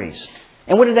Jambres.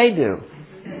 And what did they do?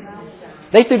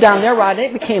 They threw down their rod and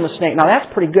it became a snake. Now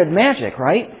that's pretty good magic,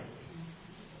 right?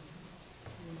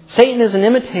 Satan is an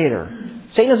imitator.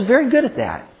 Satan is very good at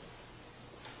that.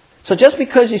 So just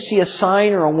because you see a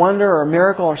sign or a wonder or a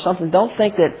miracle or something, don't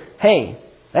think that, hey,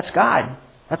 that's God.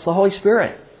 That's the Holy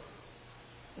Spirit.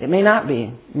 It may not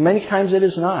be. Many times it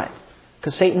is not.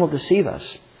 Because Satan will deceive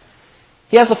us.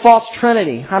 He has a false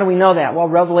trinity. How do we know that? Well,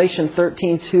 Revelation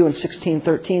 13:2 and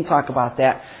 16:13 talk about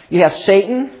that. You have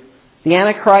Satan, the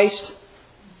Antichrist,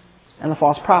 and the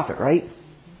false prophet, right?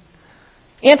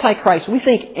 Antichrist, we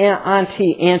think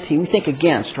anti, we think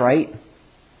against, right?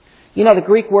 You know, the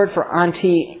Greek word for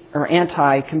anti or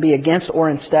anti can be against or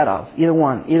instead of. Either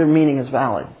one, either meaning is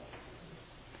valid.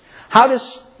 How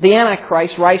does the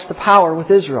Antichrist rise to power with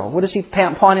Israel? What does he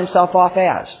pawn himself off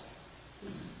as?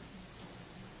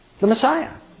 The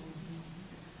Messiah.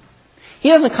 He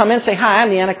doesn't come in and say, hi,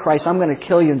 I'm the Antichrist, I'm going to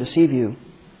kill you and deceive you.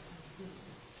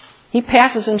 He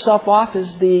passes himself off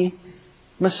as the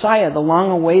Messiah, the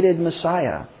long-awaited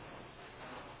Messiah,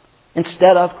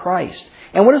 instead of Christ.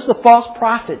 And what does the false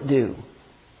prophet do?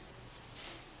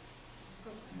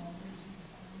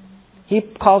 He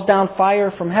calls down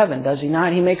fire from heaven, does he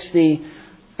not? He makes the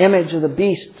image of the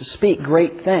beast to speak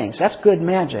great things. That's good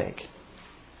magic.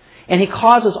 And he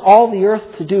causes all the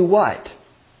earth to do what?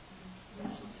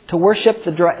 To worship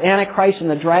the Antichrist and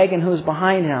the dragon who's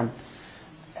behind him.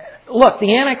 Look,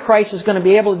 the Antichrist is going to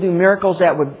be able to do miracles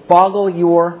that would boggle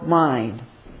your mind.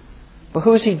 But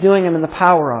who's he doing them in the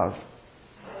power of?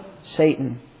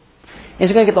 Satan. And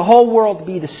he's going to get the whole world to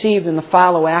be deceived and to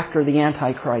follow after the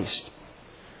Antichrist.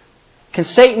 Can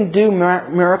Satan do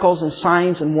miracles and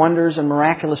signs and wonders and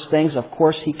miraculous things? Of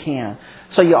course he can.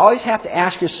 So you always have to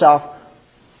ask yourself,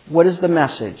 what is the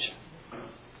message?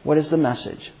 What is the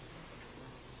message?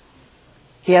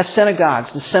 He has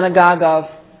synagogues. The synagogue of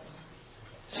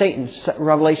Satan,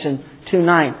 Revelation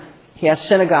 2:9. He has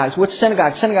synagogues. What's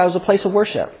synagogue? Synagogue is a place of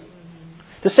worship.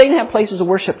 Does Satan have places of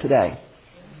worship today?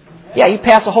 Yeah, you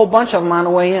pass a whole bunch of them on the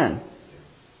way in.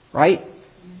 Right?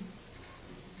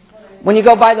 When you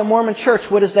go by the Mormon church,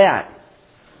 what is that?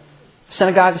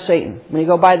 Synagogue of Satan. When you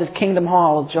go by the Kingdom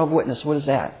Hall of Jehovah's Witness, what is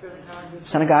that?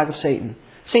 Synagogue of Satan.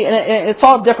 See, and it's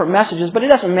all different messages, but it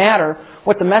doesn't matter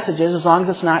what the message is as long as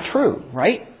it's not true,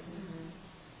 right?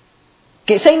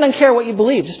 Satan doesn't care what you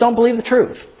believe. Just don't believe the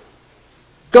truth.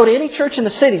 Go to any church in the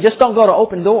city. Just don't go to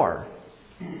Open Door.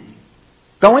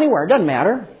 Go anywhere. It doesn't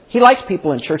matter. He likes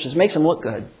people in churches. Makes them look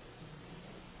good.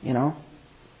 You know?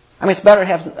 I mean, it's better to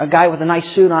have a guy with a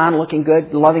nice suit on, looking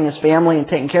good, loving his family and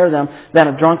taking care of them, than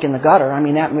a drunk in the gutter. I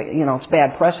mean, that, you know, it's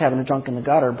bad press having a drunk in the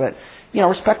gutter. But, you know,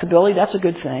 respectability, that's a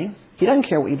good thing. He doesn't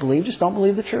care what you believe. Just don't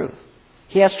believe the truth.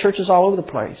 He has churches all over the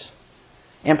place.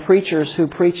 And preachers who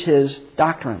preach his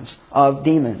doctrines of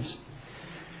demons.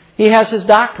 He has his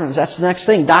doctrines. That's the next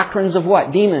thing. Doctrines of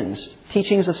what? Demons.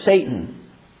 Teachings of Satan.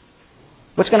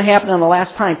 What's going to happen in the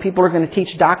last time? People are going to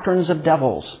teach doctrines of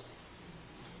devils.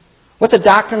 What's a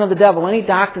doctrine of the devil? Any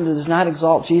doctrine that does not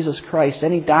exalt Jesus Christ.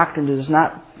 Any doctrine that does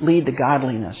not lead to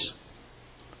godliness.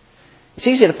 It's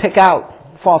easy to pick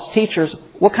out false teachers.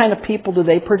 What kind of people do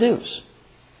they produce?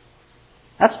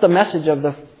 That's the message of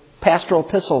the pastoral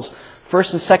epistles. 1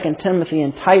 and 2 Timothy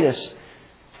and Titus.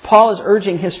 Paul is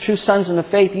urging his true sons in the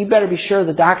faith, you better be sure of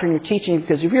the doctrine you're teaching,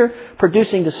 because if you're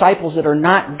producing disciples that are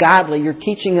not godly, you're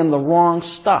teaching them the wrong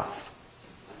stuff.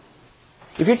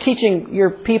 If you're teaching your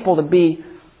people to be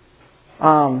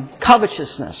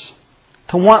covetousness,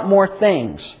 to want more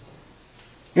things,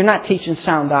 you're not teaching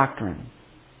sound doctrine.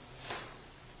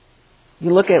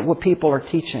 You look at what people are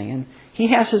teaching, and he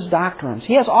has his doctrines.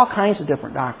 He has all kinds of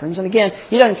different doctrines. And again,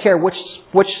 he doesn't care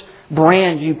which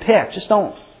brand you pick. Just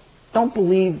don't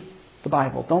believe the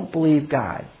Bible. Don't believe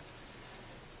God.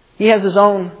 He has his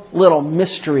own little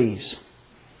mysteries.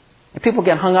 And people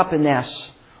get hung up in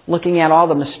this, looking at all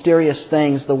the mysterious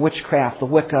things, the witchcraft, the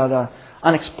Wicca, the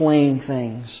unexplained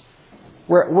things.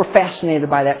 We're fascinated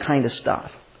by that kind of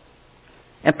stuff.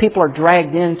 And people are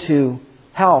dragged into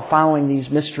hell following these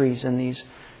mysteries and these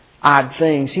odd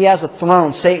things. He has a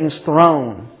throne, Satan's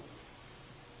throne.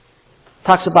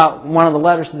 Talks about one of the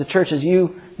letters to the churches,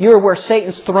 you're where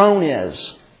Satan's throne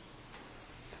is.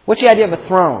 What's the idea of a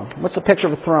throne? What's the picture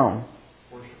of a throne?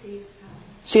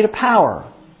 Seat of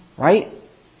power, right?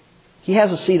 He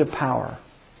has a seat of power.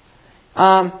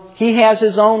 He has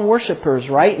his own worshipers,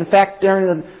 right? In fact, during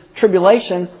the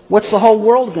tribulation, what's the whole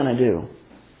world going to do?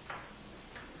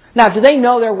 Now, do they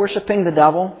know they're worshiping the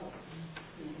devil?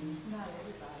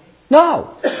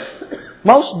 No.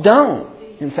 Most don't,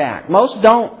 in fact. Most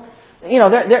don't. You know,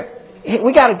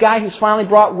 we got a guy who's finally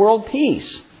brought world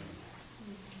peace.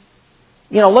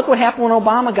 You know, look what happened when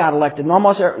Obama got elected. And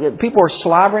almost people were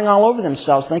slobbering all over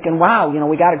themselves thinking, wow, you know,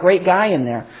 we got a great guy in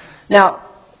there. Now,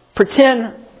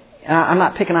 pretend, I'm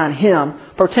not picking on him,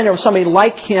 pretend there was somebody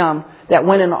like him that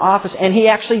went into office and he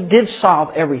actually did solve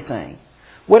everything.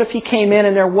 What if he came in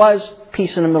and there was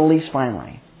peace in the Middle East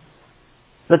finally?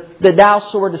 The Dow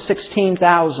soared to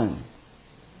 16,000.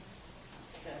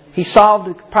 He solved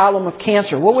the problem of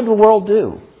cancer. What would the world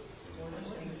do?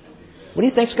 What do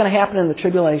you think is going to happen in the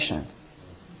tribulation?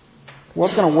 The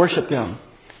world's going to worship him.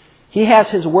 He has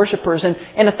his worshipers.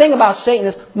 And the thing about Satan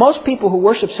is most people who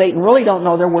worship Satan really don't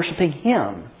know they're worshiping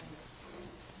him.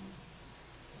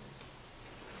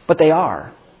 But they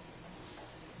are.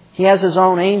 He has his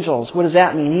own angels. What does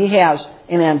that mean? He has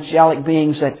angelic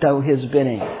beings that do his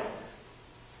bidding.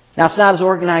 Now, it's not as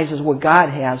organized as what God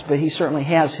has, but he certainly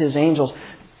has his angels.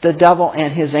 The devil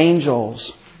and his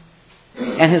angels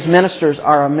and his ministers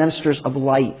are ministers of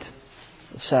light,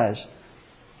 it says.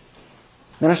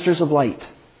 Ministers of light.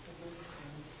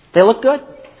 They look good.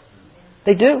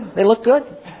 They do. They look good.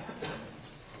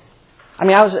 I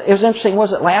mean, it was interesting,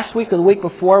 was it last week or the week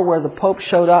before where the Pope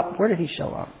showed up? Where did he show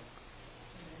up?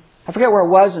 I forget where it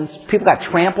was, and people got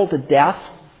trampled to death.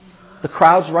 The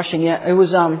crowds rushing in. It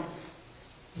was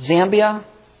Zambia.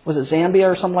 Was it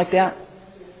Zambia or something like that?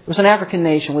 It was an African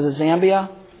nation. Was it Zambia?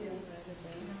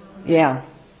 Yeah.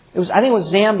 I think it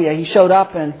was Zambia. He showed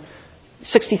up and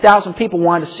 60,000 people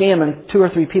wanted to see him, and 2 or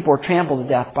 3 people were trampled to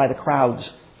death by the crowds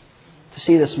to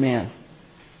see this man.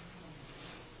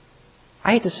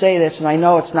 I hate to say this, and I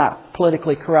know it's not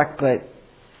politically correct, but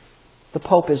the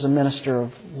Pope is a minister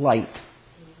of light.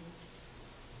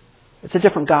 It's a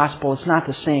different gospel. It's not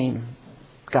the same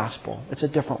gospel. It's a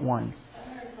different one. I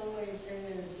heard somebody say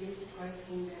that Jesus Christ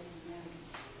came back again.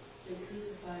 They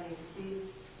crucified Jesus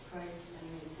Christ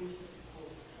and they crucified the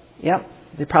Pope. Yep,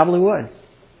 they probably would.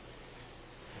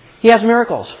 He has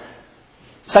miracles.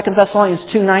 2 Thessalonians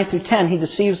 2, 9 through 10, he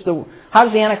deceives the... How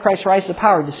does the Antichrist rise to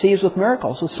power? He deceives with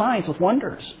miracles, with signs, with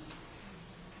wonders.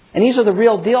 And these are the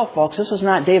real deal, folks. This is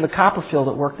not David Copperfield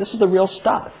at work. This is the real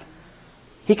stuff.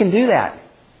 He can do that.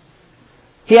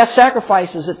 He has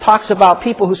sacrifices. It talks about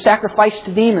people who sacrifice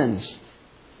to demons.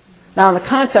 Now, in the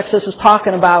context, this is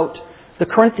talking about the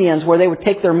Corinthians, where they would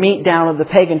take their meat down to the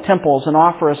pagan temples and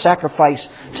offer a sacrifice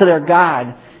to their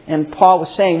god. And Paul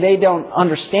was saying they don't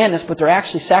understand this, but they're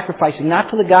actually sacrificing not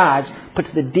to the gods, but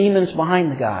to the demons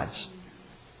behind the gods.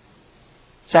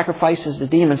 Sacrifices to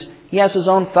demons. He has his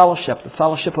own fellowship, the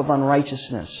fellowship of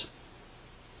unrighteousness.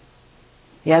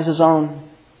 He has his own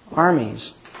armies.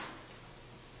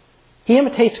 He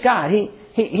imitates God.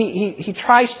 He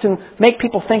tries to make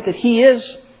people think that he is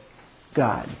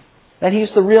God, that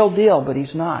he's the real deal, but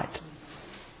he's not.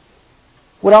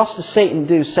 What else does Satan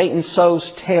do? Satan sows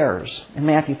tares in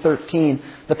Matthew 13,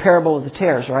 the parable of the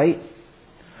tares, right?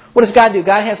 What does God do?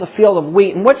 God has a field of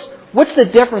wheat. And what's the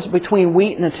difference between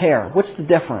wheat and a tare? What's the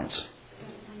difference?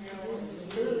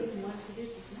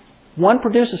 One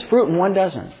produces fruit and one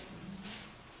doesn't.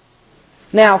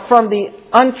 Now, from the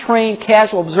untrained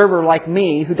casual observer like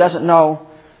me, who doesn't know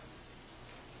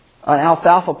an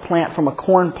alfalfa plant from a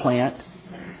corn plant,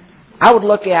 I would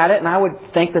look at it and I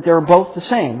would think that they're both the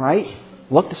same, right?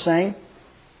 Look the same.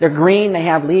 They're green, they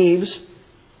have leaves.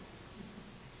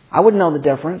 I wouldn't know the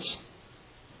difference.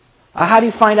 How do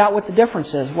you find out what the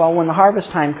difference is? Well, when the harvest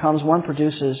time comes, one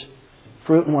produces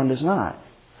fruit and one does not.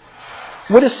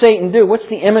 What does Satan do? What's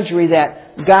the imagery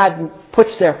that God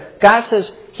puts there? God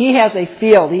says he has a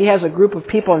field, he has a group of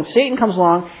people, and Satan comes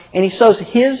along and he sows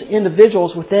his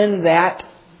individuals within that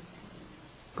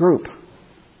group.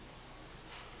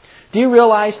 Do you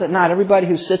realize that not everybody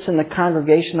who sits in the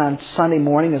congregation on Sunday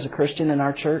morning is a Christian in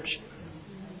our church?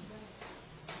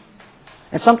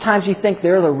 And sometimes you think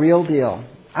they're the real deal.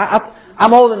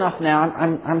 I'm old enough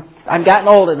now. I've gotten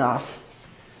old enough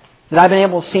that I've been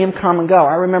able to see them come and go.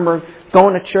 I remember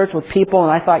going to church with people, and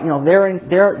I thought,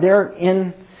 they're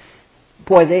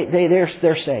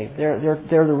saved.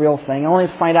 They're the real thing. Only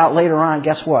to find out later on,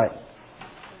 guess what?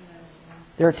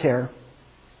 They're a terror.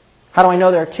 How do I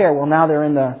know they're a terror? Well, now they're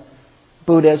in the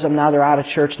Buddhism. Now they're out of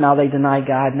church. Now they deny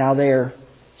God. Now they're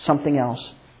something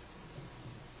else.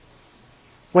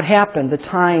 What happened? The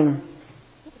time,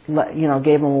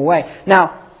 gave them away.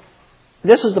 Now,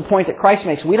 this is the point that Christ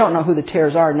makes. We don't know who the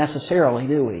tares are necessarily,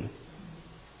 do we?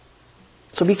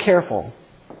 So be careful.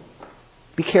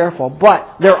 Be careful.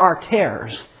 But there are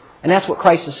tares. And that's what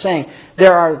Christ is saying.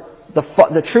 There are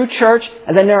the true church,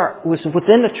 and then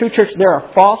within the true church there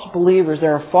are false believers.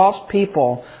 There are false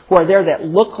people who are there that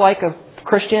look like a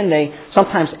Christian. They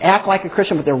sometimes act like a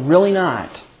Christian, but they're really not.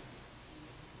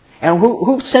 And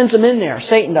who sends them in there?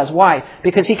 Satan does. Why?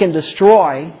 Because he can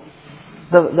destroy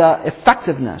the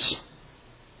effectiveness.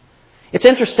 It's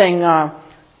interesting,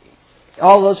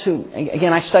 all those who,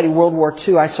 again, I studied World War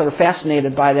II, I was sort of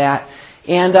fascinated by that.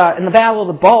 And in the Battle of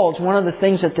the Bulge, one of the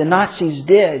things that the Nazis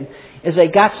did is they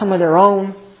got some of their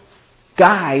own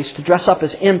guys to dress up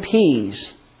as MPs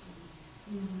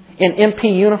in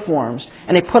MP uniforms.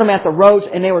 And they put them at the roads,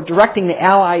 and they were directing the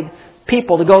Allied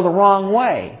people to go the wrong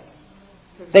way.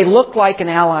 They looked like an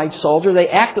Allied soldier. They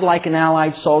acted like an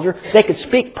Allied soldier. They could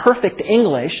speak perfect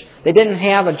English. They didn't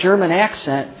have a German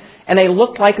accent. And they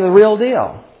looked like the real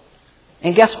deal.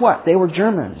 And guess what? They were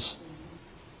Germans.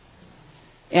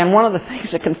 And one of the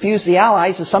things that confused the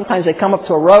Allies is sometimes they come up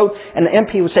to a road and the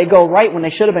MP would say go right when they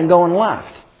should have been going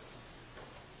left.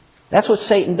 That's what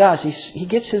Satan does. He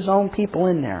gets his own people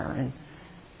in there. And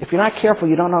if you're not careful,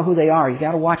 you don't know who they are. You've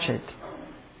got to watch it.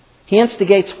 He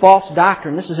instigates false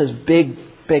doctrine. This is his big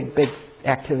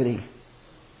activity.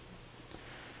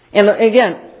 And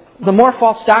again, the more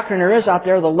false doctrine there is out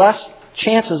there, the less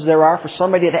chances there are for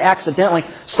somebody to accidentally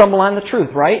stumble on the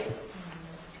truth, right?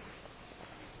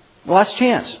 Less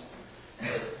chance.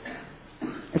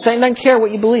 And Satan doesn't care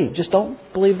what you believe. Just don't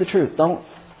believe the truth.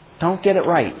 Don't get it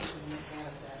right.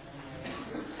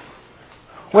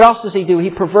 What else does he do? He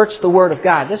perverts the Word of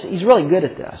God. He's really good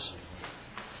at this.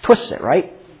 Twists it,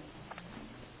 right?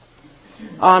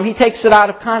 He takes it out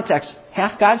of context.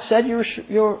 Hath God said you'll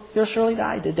surely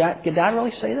die? Did God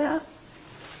really say that?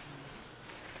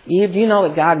 Eve, do you know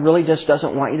that God really just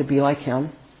doesn't want you to be like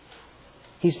Him?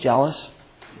 He's jealous.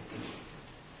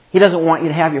 He doesn't want you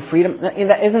to have your freedom.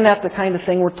 Isn't that the kind of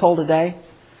thing we're told today?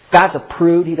 God's a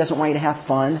prude. He doesn't want you to have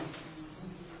fun.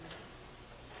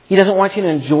 He doesn't want you to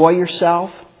enjoy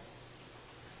yourself.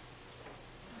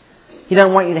 He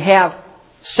doesn't want you to have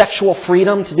sexual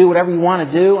freedom to do whatever you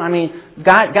want to do. I mean,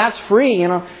 God's free, you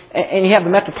know. And you have the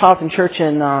Metropolitan Church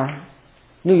in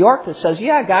New York that says,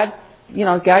 yeah,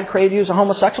 God created you as a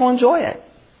homosexual. Enjoy it.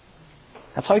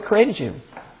 That's how He created you.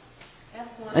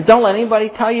 And don't let anybody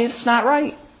tell you it's not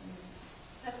right.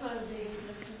 That's one of the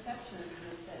misconceptions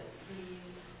that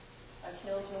he's a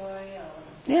killjoy.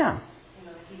 Yeah.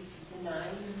 He's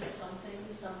denying something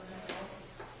else.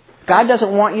 God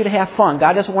doesn't want you to have fun.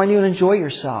 God doesn't want you to enjoy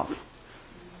yourself.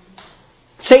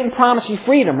 Satan promised you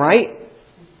freedom, right?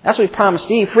 That's what he promised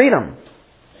Eve, freedom.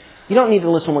 You don't need to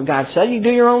listen to what God said. You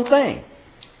do your own thing.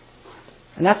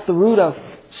 And that's the root of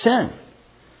sin.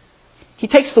 He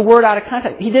takes the word out of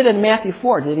context. He did it in Matthew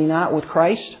 4, did he not, with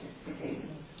Christ?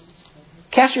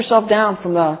 Cast yourself down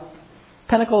from the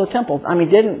pinnacle of the temple. I mean,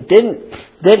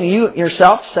 didn't you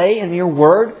yourself say in your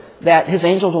word that His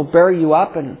angels will bear you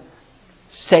up and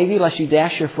save you lest you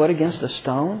dash your foot against a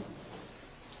stone?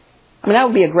 I mean, that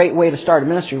would be a great way to start a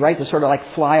ministry, right? To sort of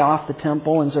like fly off the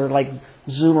temple and sort of like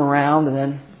zoom around and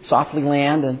then softly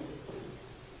land. And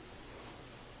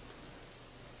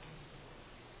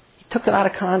he took it out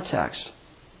of context.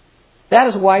 That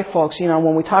is why, folks,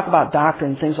 when we talk about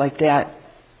doctrine and things like that,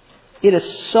 it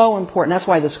is so important. That's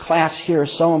why this class here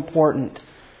is so important.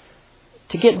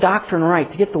 To get doctrine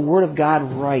right, to get the Word of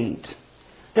God right.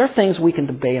 There are things we can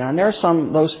debate on. There are some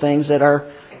of those things that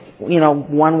are,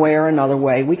 one way or another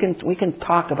way. We can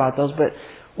talk about those, but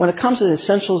when it comes to the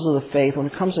essentials of the faith, when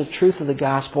it comes to the truth of the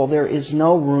gospel, there is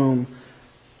no room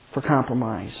for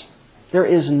compromise. There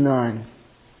is none.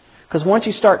 Because once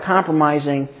you start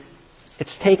compromising,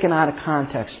 it's taken out of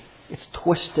context. It's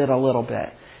twisted a little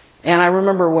bit. And I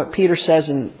remember what Peter says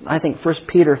in, I think, 1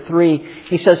 Peter 3.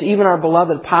 He says, even our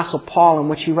beloved Apostle Paul, in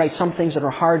which he writes some things that are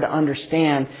hard to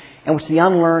understand, and which the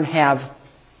unlearned have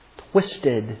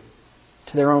twisted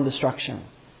to their own destruction.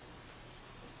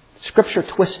 Scripture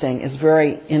twisting is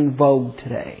very in vogue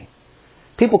today.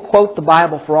 People quote the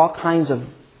Bible for all kinds of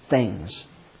things.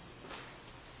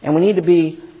 And we need to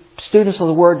be students of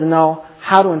the Word to know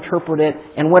how to interpret it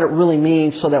and what it really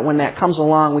means so that when that comes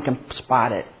along, we can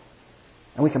spot it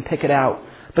and we can pick it out.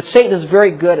 But Satan is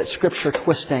very good at Scripture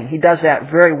twisting. He does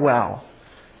that very well.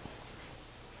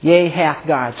 Yea, hath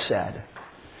God said.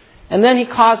 And then he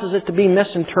causes it to be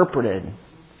misinterpreted.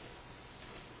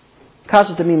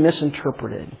 Causes it to be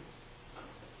misinterpreted.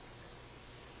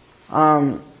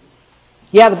 The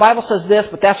Bible says this,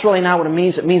 but that's really not what it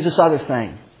means. It means this other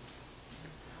thing.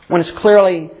 When it's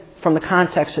clearly, from the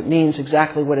context, it means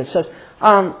exactly what it says.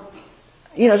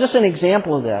 Just an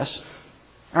example of this.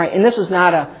 All right, and this is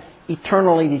not an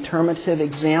eternally determinative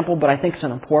example, but I think it's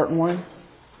an important one.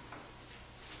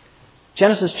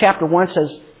 Genesis chapter 1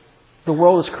 says the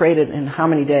world is created in how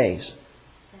many days?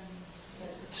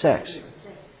 6.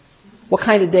 What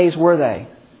kind of days were they?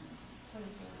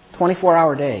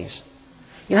 24-hour days.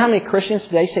 You know how many Christians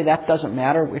today say that doesn't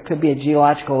matter? It could be a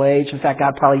geological age. In fact,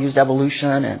 God probably used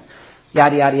evolution and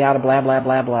yada, yada, yada, blah, blah,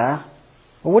 blah, blah.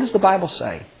 Well, what does the Bible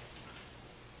say?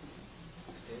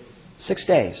 6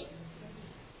 days.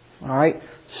 All right?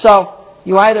 So,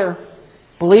 you either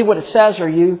believe what it says or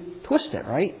you twist it,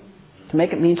 right? To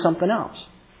make it mean something else.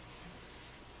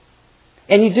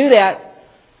 And you do that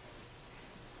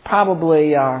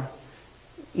probably,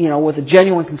 with a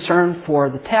genuine concern for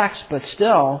the text, but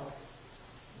still,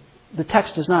 the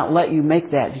text does not let you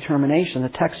make that determination. The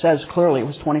text says clearly it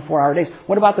was 24-hour days.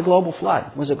 What about the global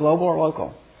flood? Was it global or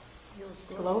local? It was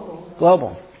global.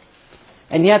 Global.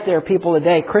 And yet there are people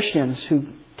today, Christians, who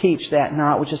teach that,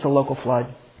 no, it was just a local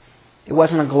flood. It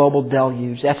wasn't a global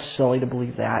deluge. That's silly to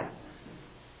believe that.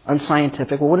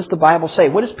 Unscientific. Well, what does the Bible say?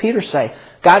 What does Peter say?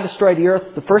 God destroyed the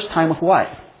earth the first time with what?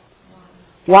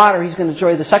 Water. He's going to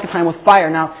destroy the second time with fire.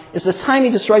 Now, is the time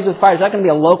He destroys with fire, is that going to be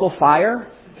a local fire?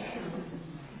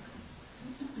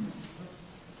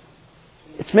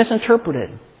 It's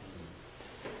misinterpreted.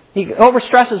 He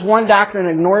overstresses one doctrine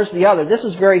and ignores the other. This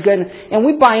is very good, and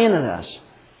we buy into this.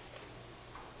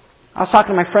 I was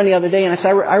talking to my friend the other day, and I said,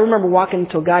 I remember walking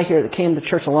into a guy here that came to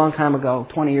church a long time ago,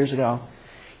 20 years ago.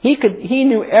 He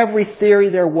knew every theory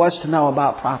there was to know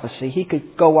about prophecy. He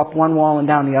could go up one wall and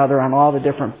down the other on all the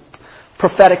different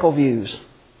prophetical views.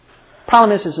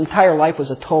 Problem is, his entire life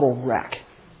was a total wreck.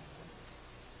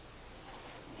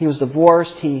 He was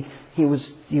divorced. He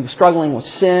was struggling with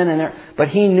sin, but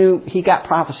he knew he got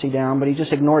prophecy down, but he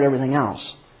just ignored everything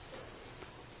else.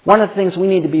 One of the things we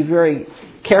need to be very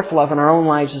careful of in our own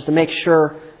lives is to make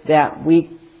sure that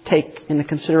we take into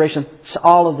consideration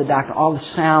all of the doctrine, all the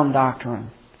sound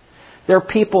doctrine. There are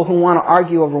people who want to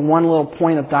argue over one little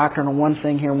point of doctrine or one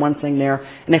thing here and one thing there,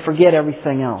 and they forget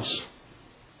everything else.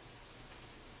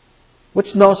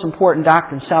 What's the most important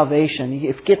doctrine? Salvation. If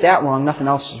you get that wrong, nothing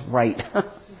else is right.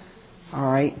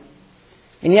 All right?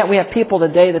 And yet we have people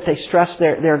today that they stress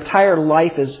their entire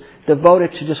life is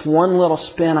devoted to just one little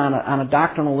spin on a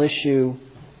doctrinal issue,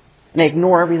 and they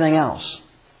ignore everything else.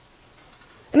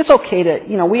 And it's okay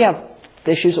to, we have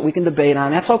issues that we can debate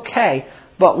on. That's okay.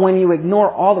 But when you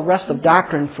ignore all the rest of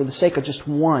doctrine for the sake of just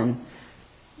one,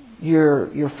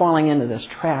 you're falling into this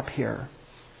trap here.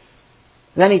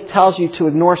 Then he tells you to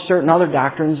ignore certain other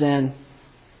doctrines and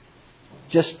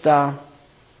just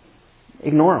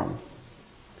ignore them.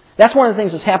 That's one of the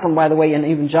things that's happened, by the way, in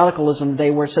evangelicalism today,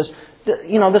 where it says,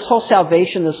 this whole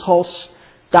salvation, this whole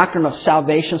doctrine of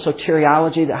salvation,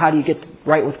 soteriology, that how do you get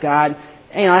right with God,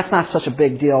 that's not such a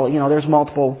big deal. There's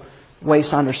multiple ways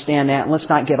to understand that, and let's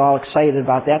not get all excited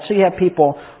about that. So you have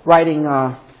people writing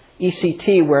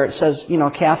ECT where it says,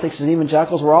 Catholics and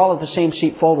evangelicals, we're all at the same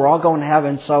sheepfold, we're all going to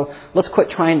heaven, so let's quit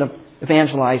trying to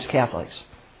evangelize Catholics.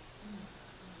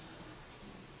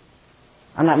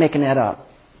 I'm not making that up.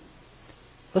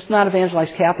 Let's not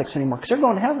evangelize Catholics anymore, because they're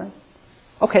going to heaven.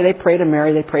 Okay, they pray to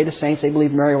Mary, they pray to saints, they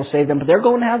believe Mary will save them, but they're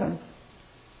going to heaven.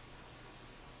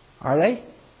 Are they?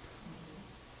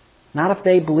 Not if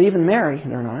they believe in Mary,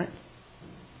 they're not.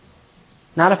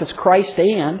 Not if it's Christ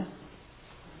and.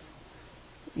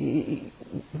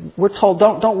 We're told,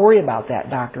 don't worry about that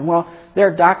doctrine. Well, there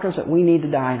are doctrines that we need to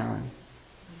die on.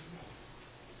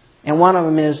 And one of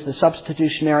them is the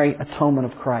substitutionary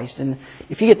atonement of Christ. And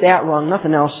if you get that wrong,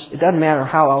 nothing else, it doesn't matter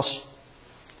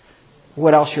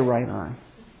what else you're right on.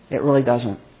 It really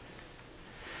doesn't.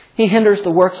 He hinders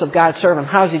the works of God's servant.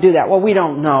 How does he do that? Well, we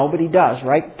don't know, but he does,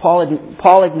 right?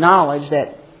 Paul acknowledged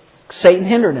that Satan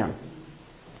hindered him.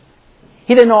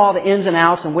 He didn't know all the ins and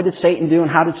outs and what did Satan do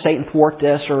and how did Satan thwart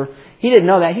this. He didn't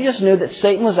know that. He just knew that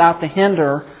Satan was out to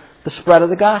hinder the spread of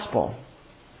the gospel.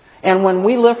 And when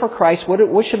we live for Christ,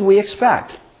 what should we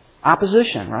expect?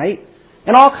 Opposition, right?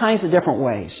 In all kinds of different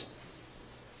ways.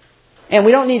 And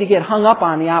we don't need to get hung up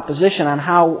on the opposition, on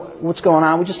what's going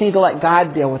on. We just need to let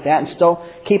God deal with that and still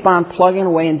keep on plugging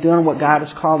away and doing what God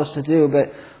has called us to do.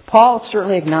 But Paul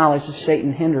certainly acknowledged that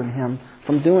Satan hindered him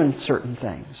from doing certain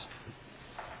things.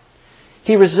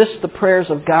 He resists the prayers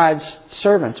of God's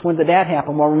servants. When did that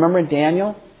happen? Well, remember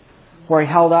Daniel, where he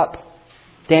held up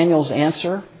Daniel's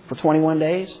answer for 21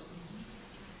 days?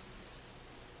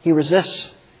 He resists.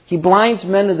 He blinds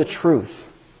men to the truth.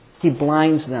 He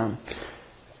blinds them.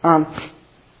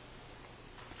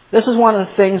 This is one of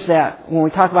the things that, when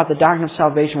we talk about the doctrine of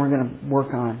salvation, we're going to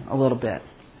work on a little bit.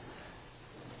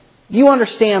 Do you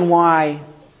understand why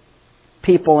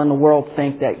people in the world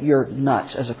think that you're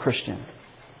nuts as a Christian?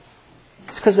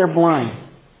 It's because they're blind.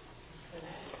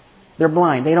 They're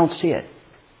blind. They don't see it.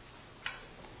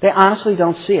 They honestly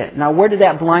don't see it. Now, where did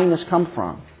that blindness come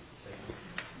from?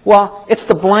 Well, it's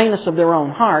the blindness of their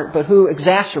own heart, but who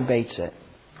exacerbates it?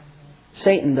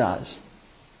 Satan does.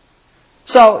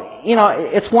 So,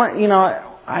 it's one,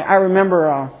 I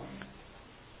remember,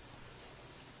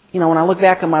 when I look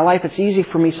back on my life, it's easy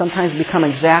for me sometimes to become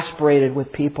exasperated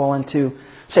with people and to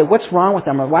say, what's wrong with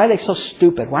them? Or why are they so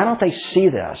stupid? Why don't they see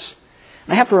this?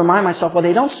 And I have to remind myself, well,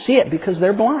 they don't see it because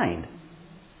they're blind.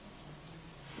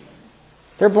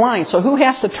 They're blind. So who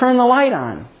has to turn the light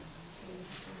on?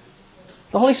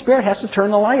 The Holy Spirit has to turn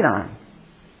the light on.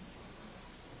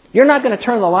 You're not going to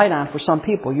turn the light on for some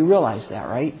people. You realize that,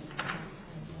 right?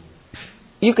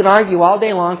 You can argue all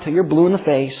day long till you're blue in the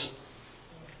face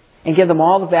and give them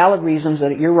all the valid reasons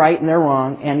that you're right and they're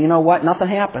wrong. And you know what? Nothing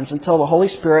happens until the Holy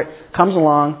Spirit comes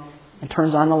along and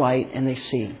turns on the light and they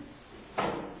see.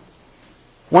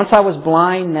 Once I was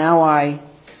blind, now I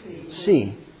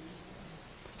see.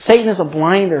 Satan is a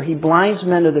blinder. He blinds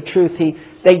men to the truth.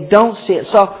 They don't see it.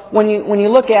 So when you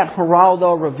look at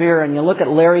Geraldo Rivera and you look at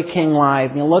Larry King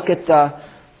Live and you look at the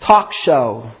talk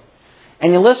show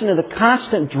and you listen to the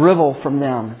constant drivel from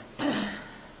them,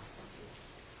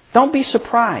 don't be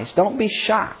surprised. Don't be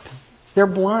shocked. They're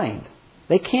blind.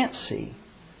 They can't see.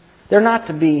 They're not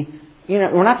to be,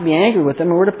 we're not to be angry with them.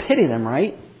 We're to pity them,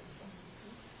 right?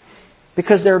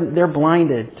 Because they're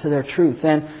blinded to their truth.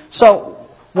 And so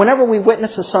whenever we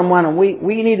witness to someone, and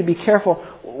we need to be careful,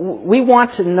 we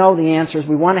want to know the answers.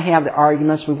 We want to have the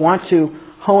arguments. We want to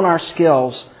hone our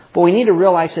skills. But we need to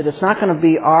realize that it's not going to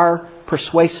be our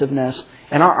persuasiveness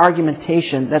and our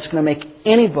argumentation that's going to make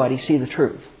anybody see the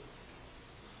truth.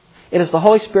 It is the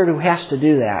Holy Spirit who has to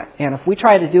do that. And if we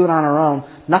try to do it on our own,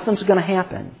 nothing's going to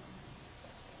happen.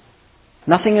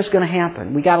 Nothing is going to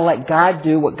happen. We've got to let God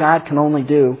do what God can only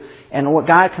do. And what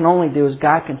God can only do is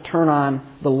God can turn on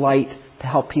the light to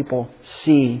help people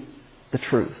see the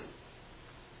truth.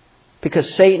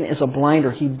 Because Satan is a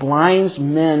blinder. He blinds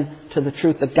men to the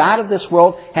truth. The God of this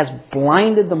world has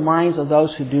blinded the minds of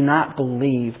those who do not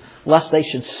believe, lest they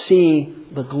should see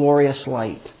the glorious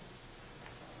light.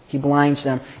 He blinds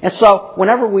them. And so,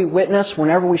 whenever we witness,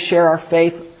 whenever we share our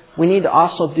faith, we need to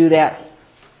also do that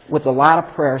with a lot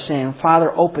of prayer, saying,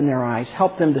 Father, open their eyes.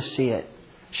 Help them to see it.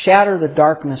 Shatter the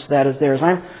darkness that is theirs.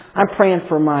 I'm praying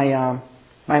for my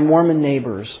Mormon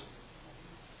neighbors.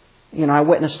 I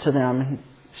witness to them.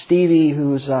 Stevie,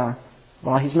 who's,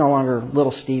 he's no longer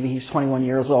little Stevie. He's 21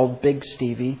 years old, big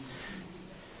Stevie.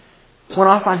 Went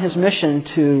off on his mission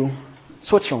to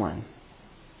Switzerland.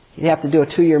 He'd have to do a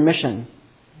 2-year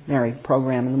missionary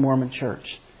program in the Mormon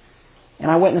church.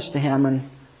 And I witnessed to him, and,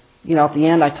 at the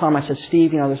end I told him, I said,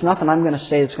 Steve, there's nothing I'm going to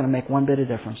say that's going to make one bit of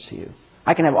difference to you.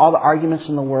 I can have all the arguments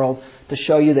in the world to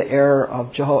show you the error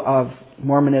of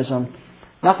Mormonism.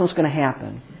 Nothing's going to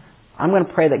happen. I'm going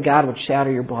to pray that God would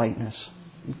shatter your blindness.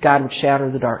 God would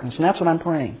shatter the darkness. And that's what I'm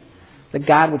praying. That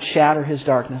God would shatter His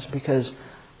darkness, because,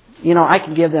 I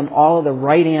can give them all of the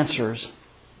right answers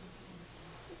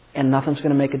and nothing's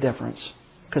going to make a difference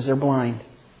because they're blind.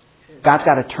 God's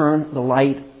got to turn the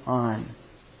light on.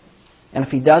 And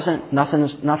if He doesn't,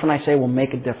 nothing I say will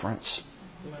make a difference.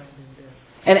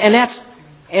 And that's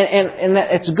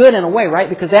it's good in a way, right?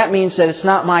 Because that means that it's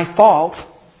not my fault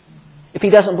if he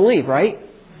doesn't believe, right?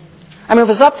 I mean, if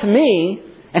it's up to me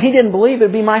and he didn't believe,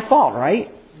 it'd be my fault,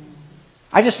 right?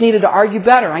 I just needed to argue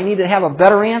better. I needed to have a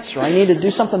better answer. I needed to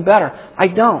do something better. I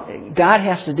don't. God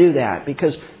has to do that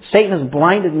because Satan has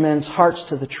blinded men's hearts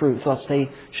to the truth, lest they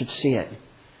should see it.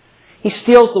 He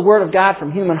steals the Word of God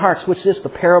from human hearts, which is the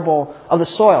parable of the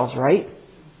soils, right?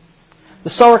 The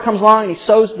sower comes along and he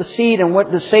sows the seed, and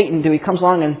what does Satan do? He comes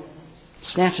along and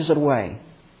snatches it away.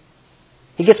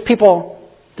 He gets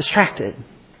people distracted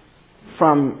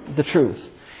from the truth.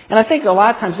 And I think a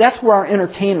lot of times that's where our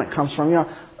entertainment comes from.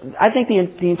 I think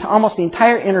almost the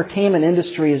entire entertainment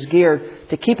industry is geared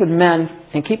to keeping men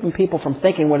and keeping people from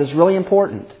thinking what is really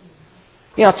important.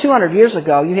 200 years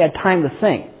ago, you had time to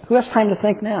think. Who has time to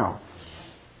think now?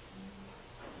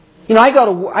 I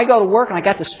go to work and I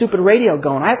got the stupid radio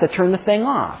going. I have to turn the thing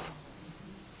off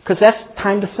because that's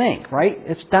time to think, right?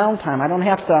 It's downtime. I don't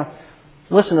have to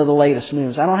listen to the latest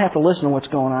news. I don't have to listen to what's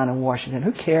going on in Washington.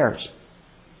 Who cares?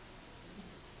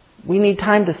 We need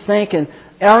time to think, and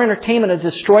our entertainment has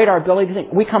destroyed our ability to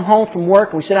think. We come home from work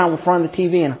and we sit down in front of the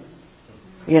TV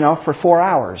and, for 4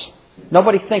 hours.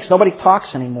 Nobody thinks. Nobody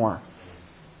talks anymore.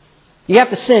 You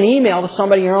have to send an email to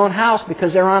somebody in your own house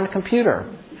because they're on the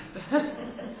computer.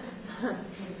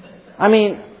 I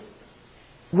mean,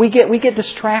 we get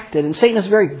distracted, and Satan is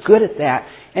very good at that.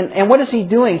 And what is he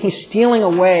doing? He's stealing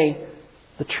away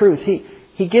the truth.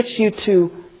 He gets you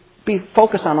to be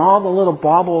focused on all the little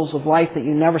baubles of life that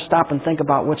you never stop and think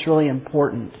about what's really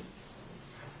important.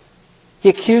 He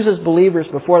accuses believers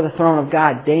before the throne of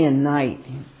God day and night.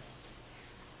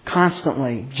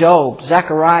 Constantly. Job,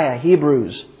 Zechariah,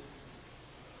 Hebrews.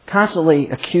 Constantly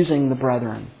accusing the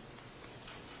brethren.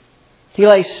 He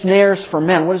lays snares for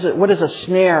men. What is a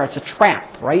snare? It's a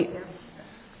trap, right?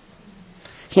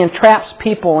 He entraps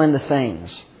people into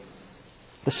things.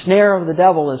 The snare of the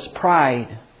devil is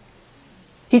pride.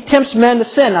 He tempts men to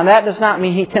sin. Now that does not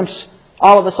mean he tempts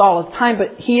all of us all the time,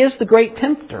 but he is the great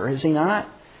tempter, is he not?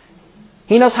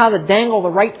 He knows how to dangle the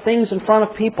right things in front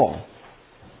of people.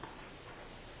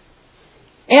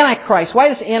 Antichrist. Why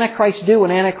does Antichrist do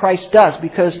what Antichrist does?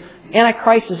 Because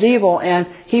Antichrist is evil and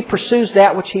he pursues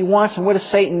that which he wants. And what does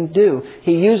Satan do?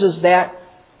 He uses that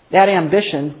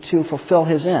ambition to fulfill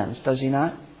his ends, does he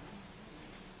not?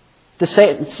 Does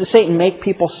Satan make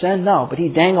people sin? No, but he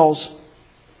dangles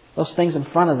those things in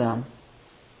front of them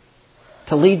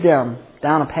to lead them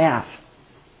down a path.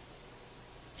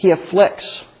 He afflicts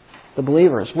the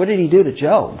believers. What did he do to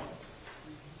Job?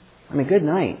 I mean, good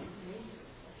night.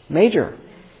 Major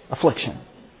affliction.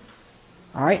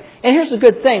 All right? And here's the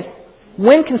good thing.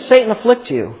 When can Satan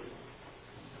afflict you?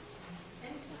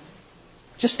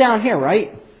 Just down here,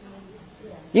 right?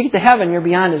 You get to heaven, you're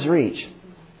beyond his reach.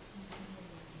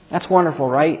 That's wonderful,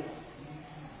 right?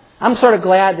 I'm sort of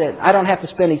glad that I don't have to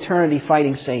spend eternity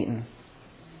fighting Satan.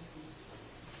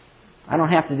 I don't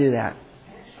have to do that.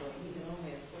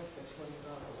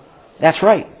 That's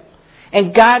right.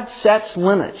 And God sets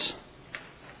limits.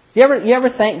 You ever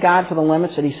thank God for the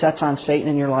limits that He sets on Satan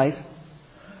in your life?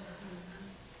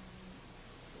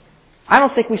 I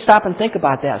don't think we stop and think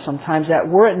about that sometimes, that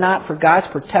were it not for God's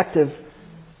protective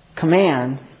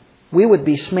command, we would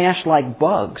be smashed like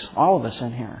bugs, all of us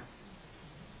in here.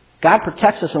 God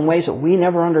protects us in ways that we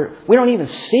don't even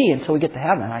see until we get to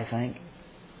heaven, I think.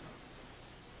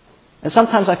 And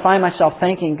sometimes I find myself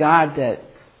thanking God that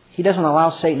He doesn't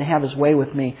allow Satan to have his way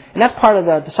with me. And that's part of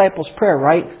the disciples' prayer,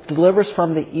 right? Deliver us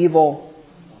from the evil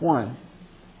one.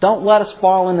 Don't let us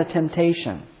fall into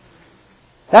temptation.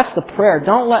 That's the prayer.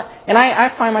 And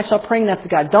I find myself praying that to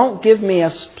God. Don't give me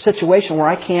a situation where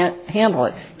I can't handle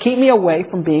it. Keep me away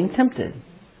from being tempted.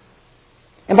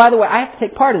 And by the way, I have to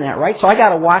take part in that, right? So I got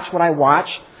to watch what I watch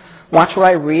what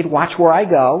I read, watch where I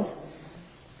go.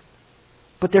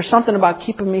 But there's something about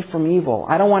keeping me from evil.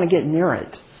 I don't want to get near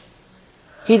it.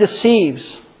 He deceives.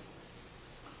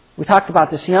 We talked about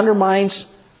this. He undermines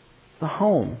the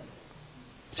home.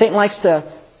 Satan likes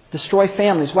to destroy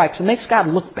families. Why? Because it makes God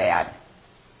look bad.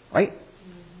 Right?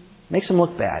 Makes him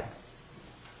look bad.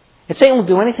 And Satan will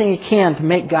do anything he can to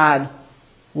make God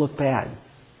look bad.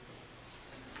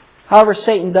 However,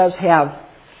 Satan does have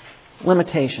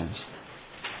limitations.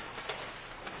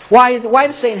 Why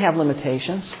does Satan have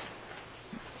limitations?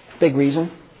 Big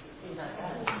reason.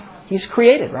 He's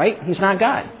created, right? He's not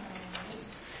God.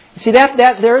 You see, that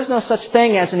there is no such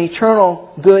thing as an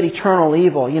eternal good, eternal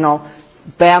evil,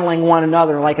 battling one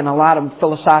another like in a lot of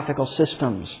philosophical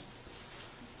systems.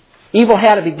 Evil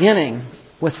had a beginning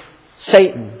with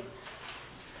Satan.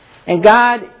 And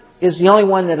God is the only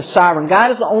one that is sovereign.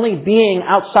 God is the only being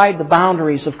outside the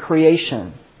boundaries of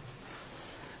creation.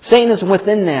 Satan is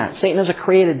within that. Satan is a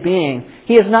created being.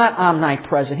 He is not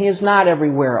omnipresent. He is not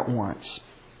everywhere at once.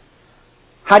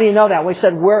 How do you know that? Well, he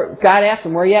said, God asked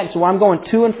him, where are you at? He said, well, I'm going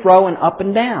to and fro and up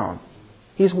and down.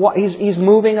 He's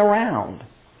moving around.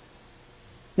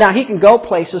 Now, he can go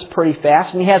places pretty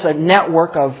fast, and he has a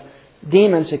network of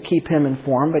demons that keep him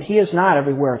informed, but he is not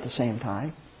everywhere at the same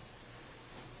time.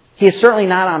 He is certainly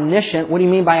not omniscient. What do you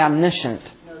mean by omniscient?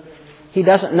 He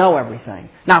doesn't know everything.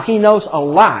 Now, he knows a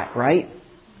lot, right?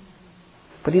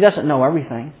 But he doesn't know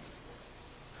everything.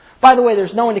 By the way,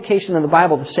 there's no indication in the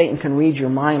Bible that Satan can read your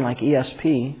mind like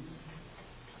ESP.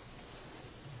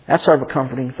 That's sort of a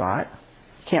comforting thought.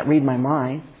 He can't read my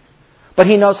mind. But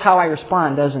he knows how I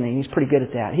respond, doesn't he? He's pretty good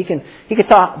at that. He can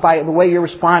talk by the way you're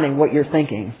responding, what you're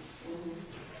thinking.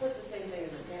 It's the same thing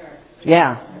as a parent.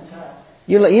 Yeah.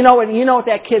 You know what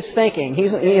that kid's thinking.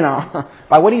 He's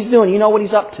by what he's doing, you know what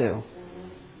he's up to.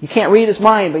 You can't read his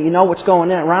mind, but you know what's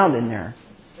going around in there.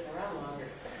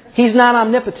 He's not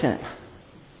omnipotent.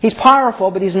 He's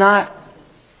powerful, but he's not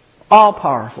all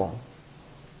powerful.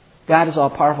 God is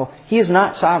all powerful. He is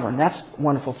not sovereign. That's a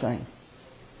wonderful thing.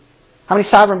 How many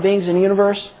sovereign beings in the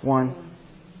universe? One.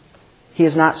 He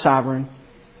is not sovereign.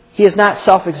 He is not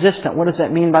self-existent. What does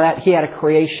that mean by that? He had a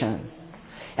creation.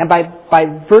 And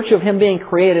by virtue of him being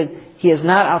created, he is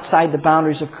not outside the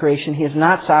boundaries of creation. He is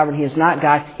not sovereign. He is not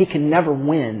God. He can never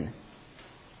win.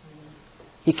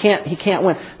 He can't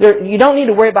win. You don't need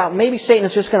to worry about maybe Satan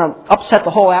is just going to upset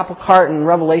the whole apple cart and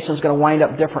Revelation is going to wind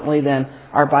up differently than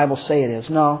our Bibles say it is.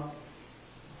 No.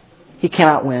 He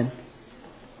cannot win.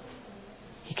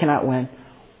 He cannot win.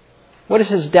 What is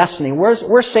his destiny?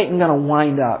 Where's Satan going to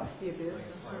wind up?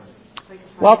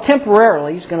 Well,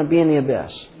 temporarily, he's going to be in the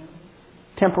abyss.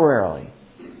 Temporarily.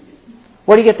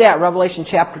 Where do you get that? Revelation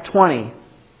chapter 20.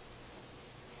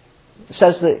 It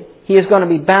says that he is going to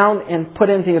be bound and put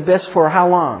into the abyss for how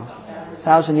long?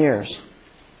 1,000 years.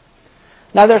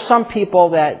 Now, there are some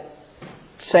people that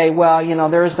say, well,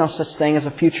 there is no such thing as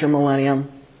a future millennium.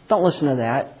 Don't listen to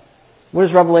that. What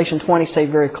does Revelation 20 say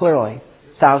very clearly?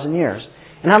 1,000 years.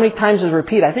 And how many times does it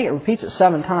repeat? I think it repeats it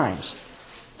 7 times.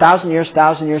 1,000 years,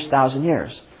 1,000 years, 1,000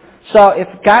 years. So if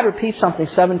God repeats something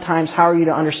 7 times, how are you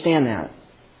to understand that?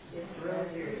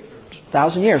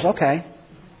 1,000 years, okay.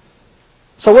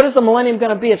 So what is the millennium going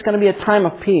to be? It's going to be a time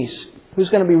of peace. Who's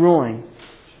going to be ruling?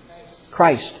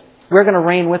 Christ. We're going to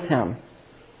reign with Him.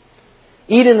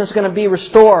 Eden is going to be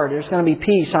restored. There's going to be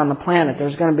peace on the planet.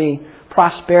 There's going to be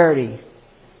prosperity.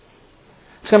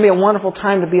 It's going to be a wonderful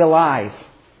time to be alive.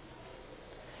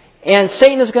 And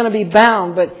Satan is going to be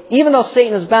bound, but even though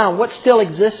Satan is bound, what still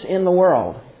exists in the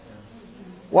world?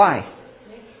 Why?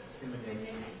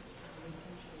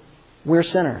 We're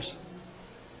sinners.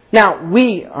 Now,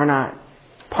 we are not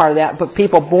part of that, but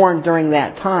people born during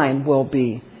that time will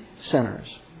be sinners.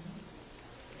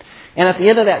 And at the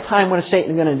end of that time, what is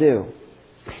Satan going to do?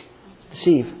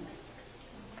 Deceive.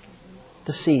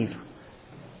 Deceive.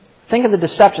 Think of the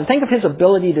deception. Think of his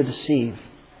ability to deceive.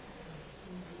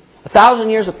 1,000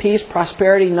 years of peace,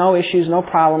 prosperity, no issues, no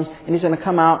problems, and he's going to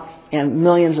come out and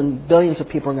millions and billions of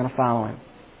people are going to follow him.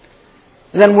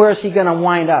 And then where is he going to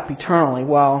wind up eternally?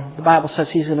 Well, the Bible says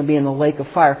he's going to be in the lake of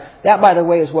fire. That, by the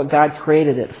way, is what God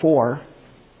created it for.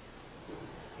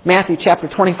 Matthew chapter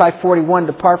 25:41,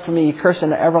 depart from me, ye cursed,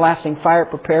 into everlasting fire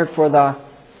prepared for the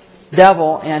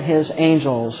devil and his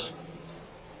angels.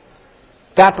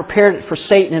 God prepared it for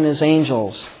Satan and his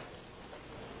angels.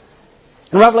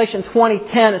 In Revelation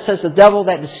 20:10, it says the devil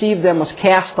that deceived them was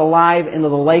cast alive into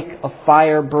the lake of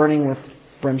fire burning with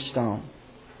brimstone.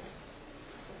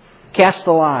 Cast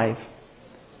alive.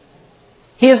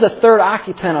 He is the third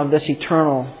occupant of this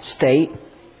eternal state.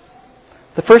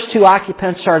 The first two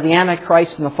occupants are the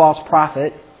Antichrist and the false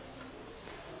prophet.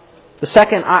 The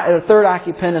third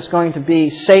occupant is going to be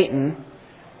Satan.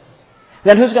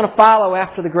 Then who's going to follow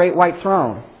after the great white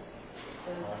throne?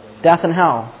 Death and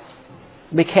hell.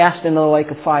 Be cast into the lake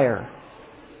of fire.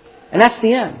 And that's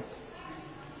the end.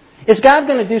 Is God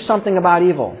going to do something about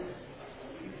evil?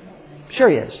 Sure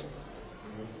He is.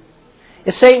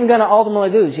 Is Satan going to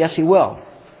ultimately lose? Yes, he will.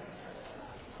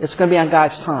 It's going to be on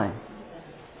God's time.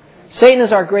 Satan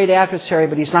is our great adversary,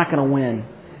 but he's not going to win.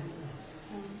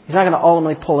 He's not going to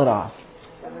ultimately pull it off.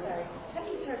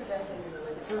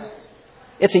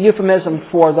 It's a euphemism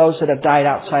for those that have died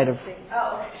outside of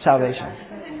salvation.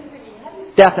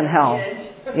 Death and hell.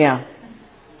 Yeah.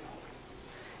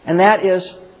 And that is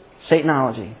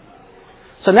Satanology.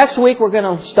 So next week we're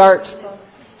going to start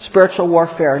spiritual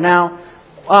warfare. Now,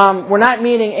 we're not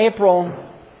meeting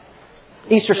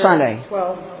Easter Sunday,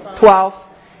 12th.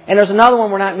 And there's another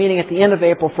one we're not meeting at the end of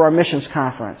April for our missions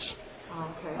conference.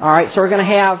 Okay. All right, so we're going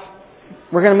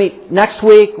to meet next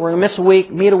week. We're going to miss a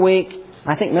week, meet a week.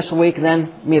 I think miss a week and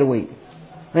then meet a week.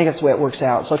 I think that's the way it works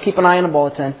out. So keep an eye on the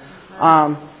bulletin.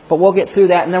 But we'll get through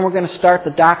that, and then we're going to start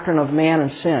the doctrine of man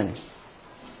and sin.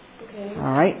 Okay.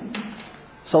 All right.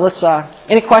 So let's.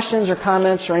 Any questions or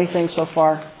comments or anything so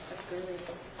far?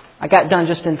 I got done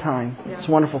just in time. It's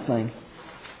a wonderful thing.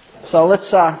 So let's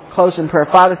close in prayer.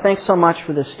 Father, thanks so much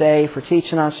for this day, for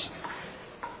teaching us.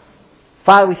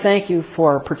 Father, we thank you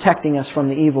for protecting us from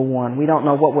the evil one. We don't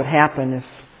know what would happen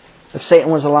if Satan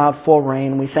was allowed full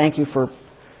reign. We thank you for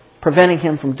preventing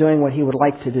him from doing what he would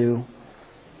like to do.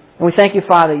 And we thank you,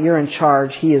 Father, you're in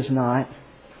charge. He is not.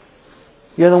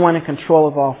 You're the one in control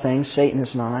of all things. Satan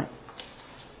is not.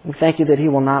 We thank you that he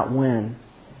will not win.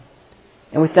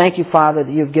 And we thank you, Father,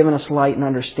 that you've given us light and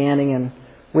understanding, and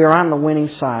we are on the winning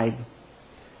side.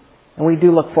 And we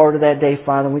do look forward to that day,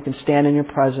 Father, and we can stand in your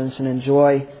presence and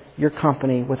enjoy your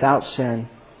company without sin.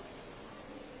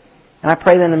 And I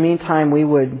pray that in the meantime we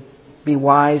would be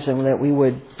wise and that we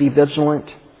would be vigilant.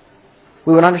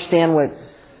 We would understand what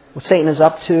Satan is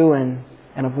up to and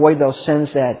avoid those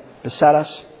sins that beset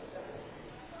us.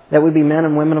 That we be men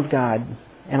and women of God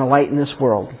and a light in this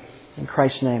world. In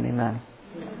Christ's name, amen.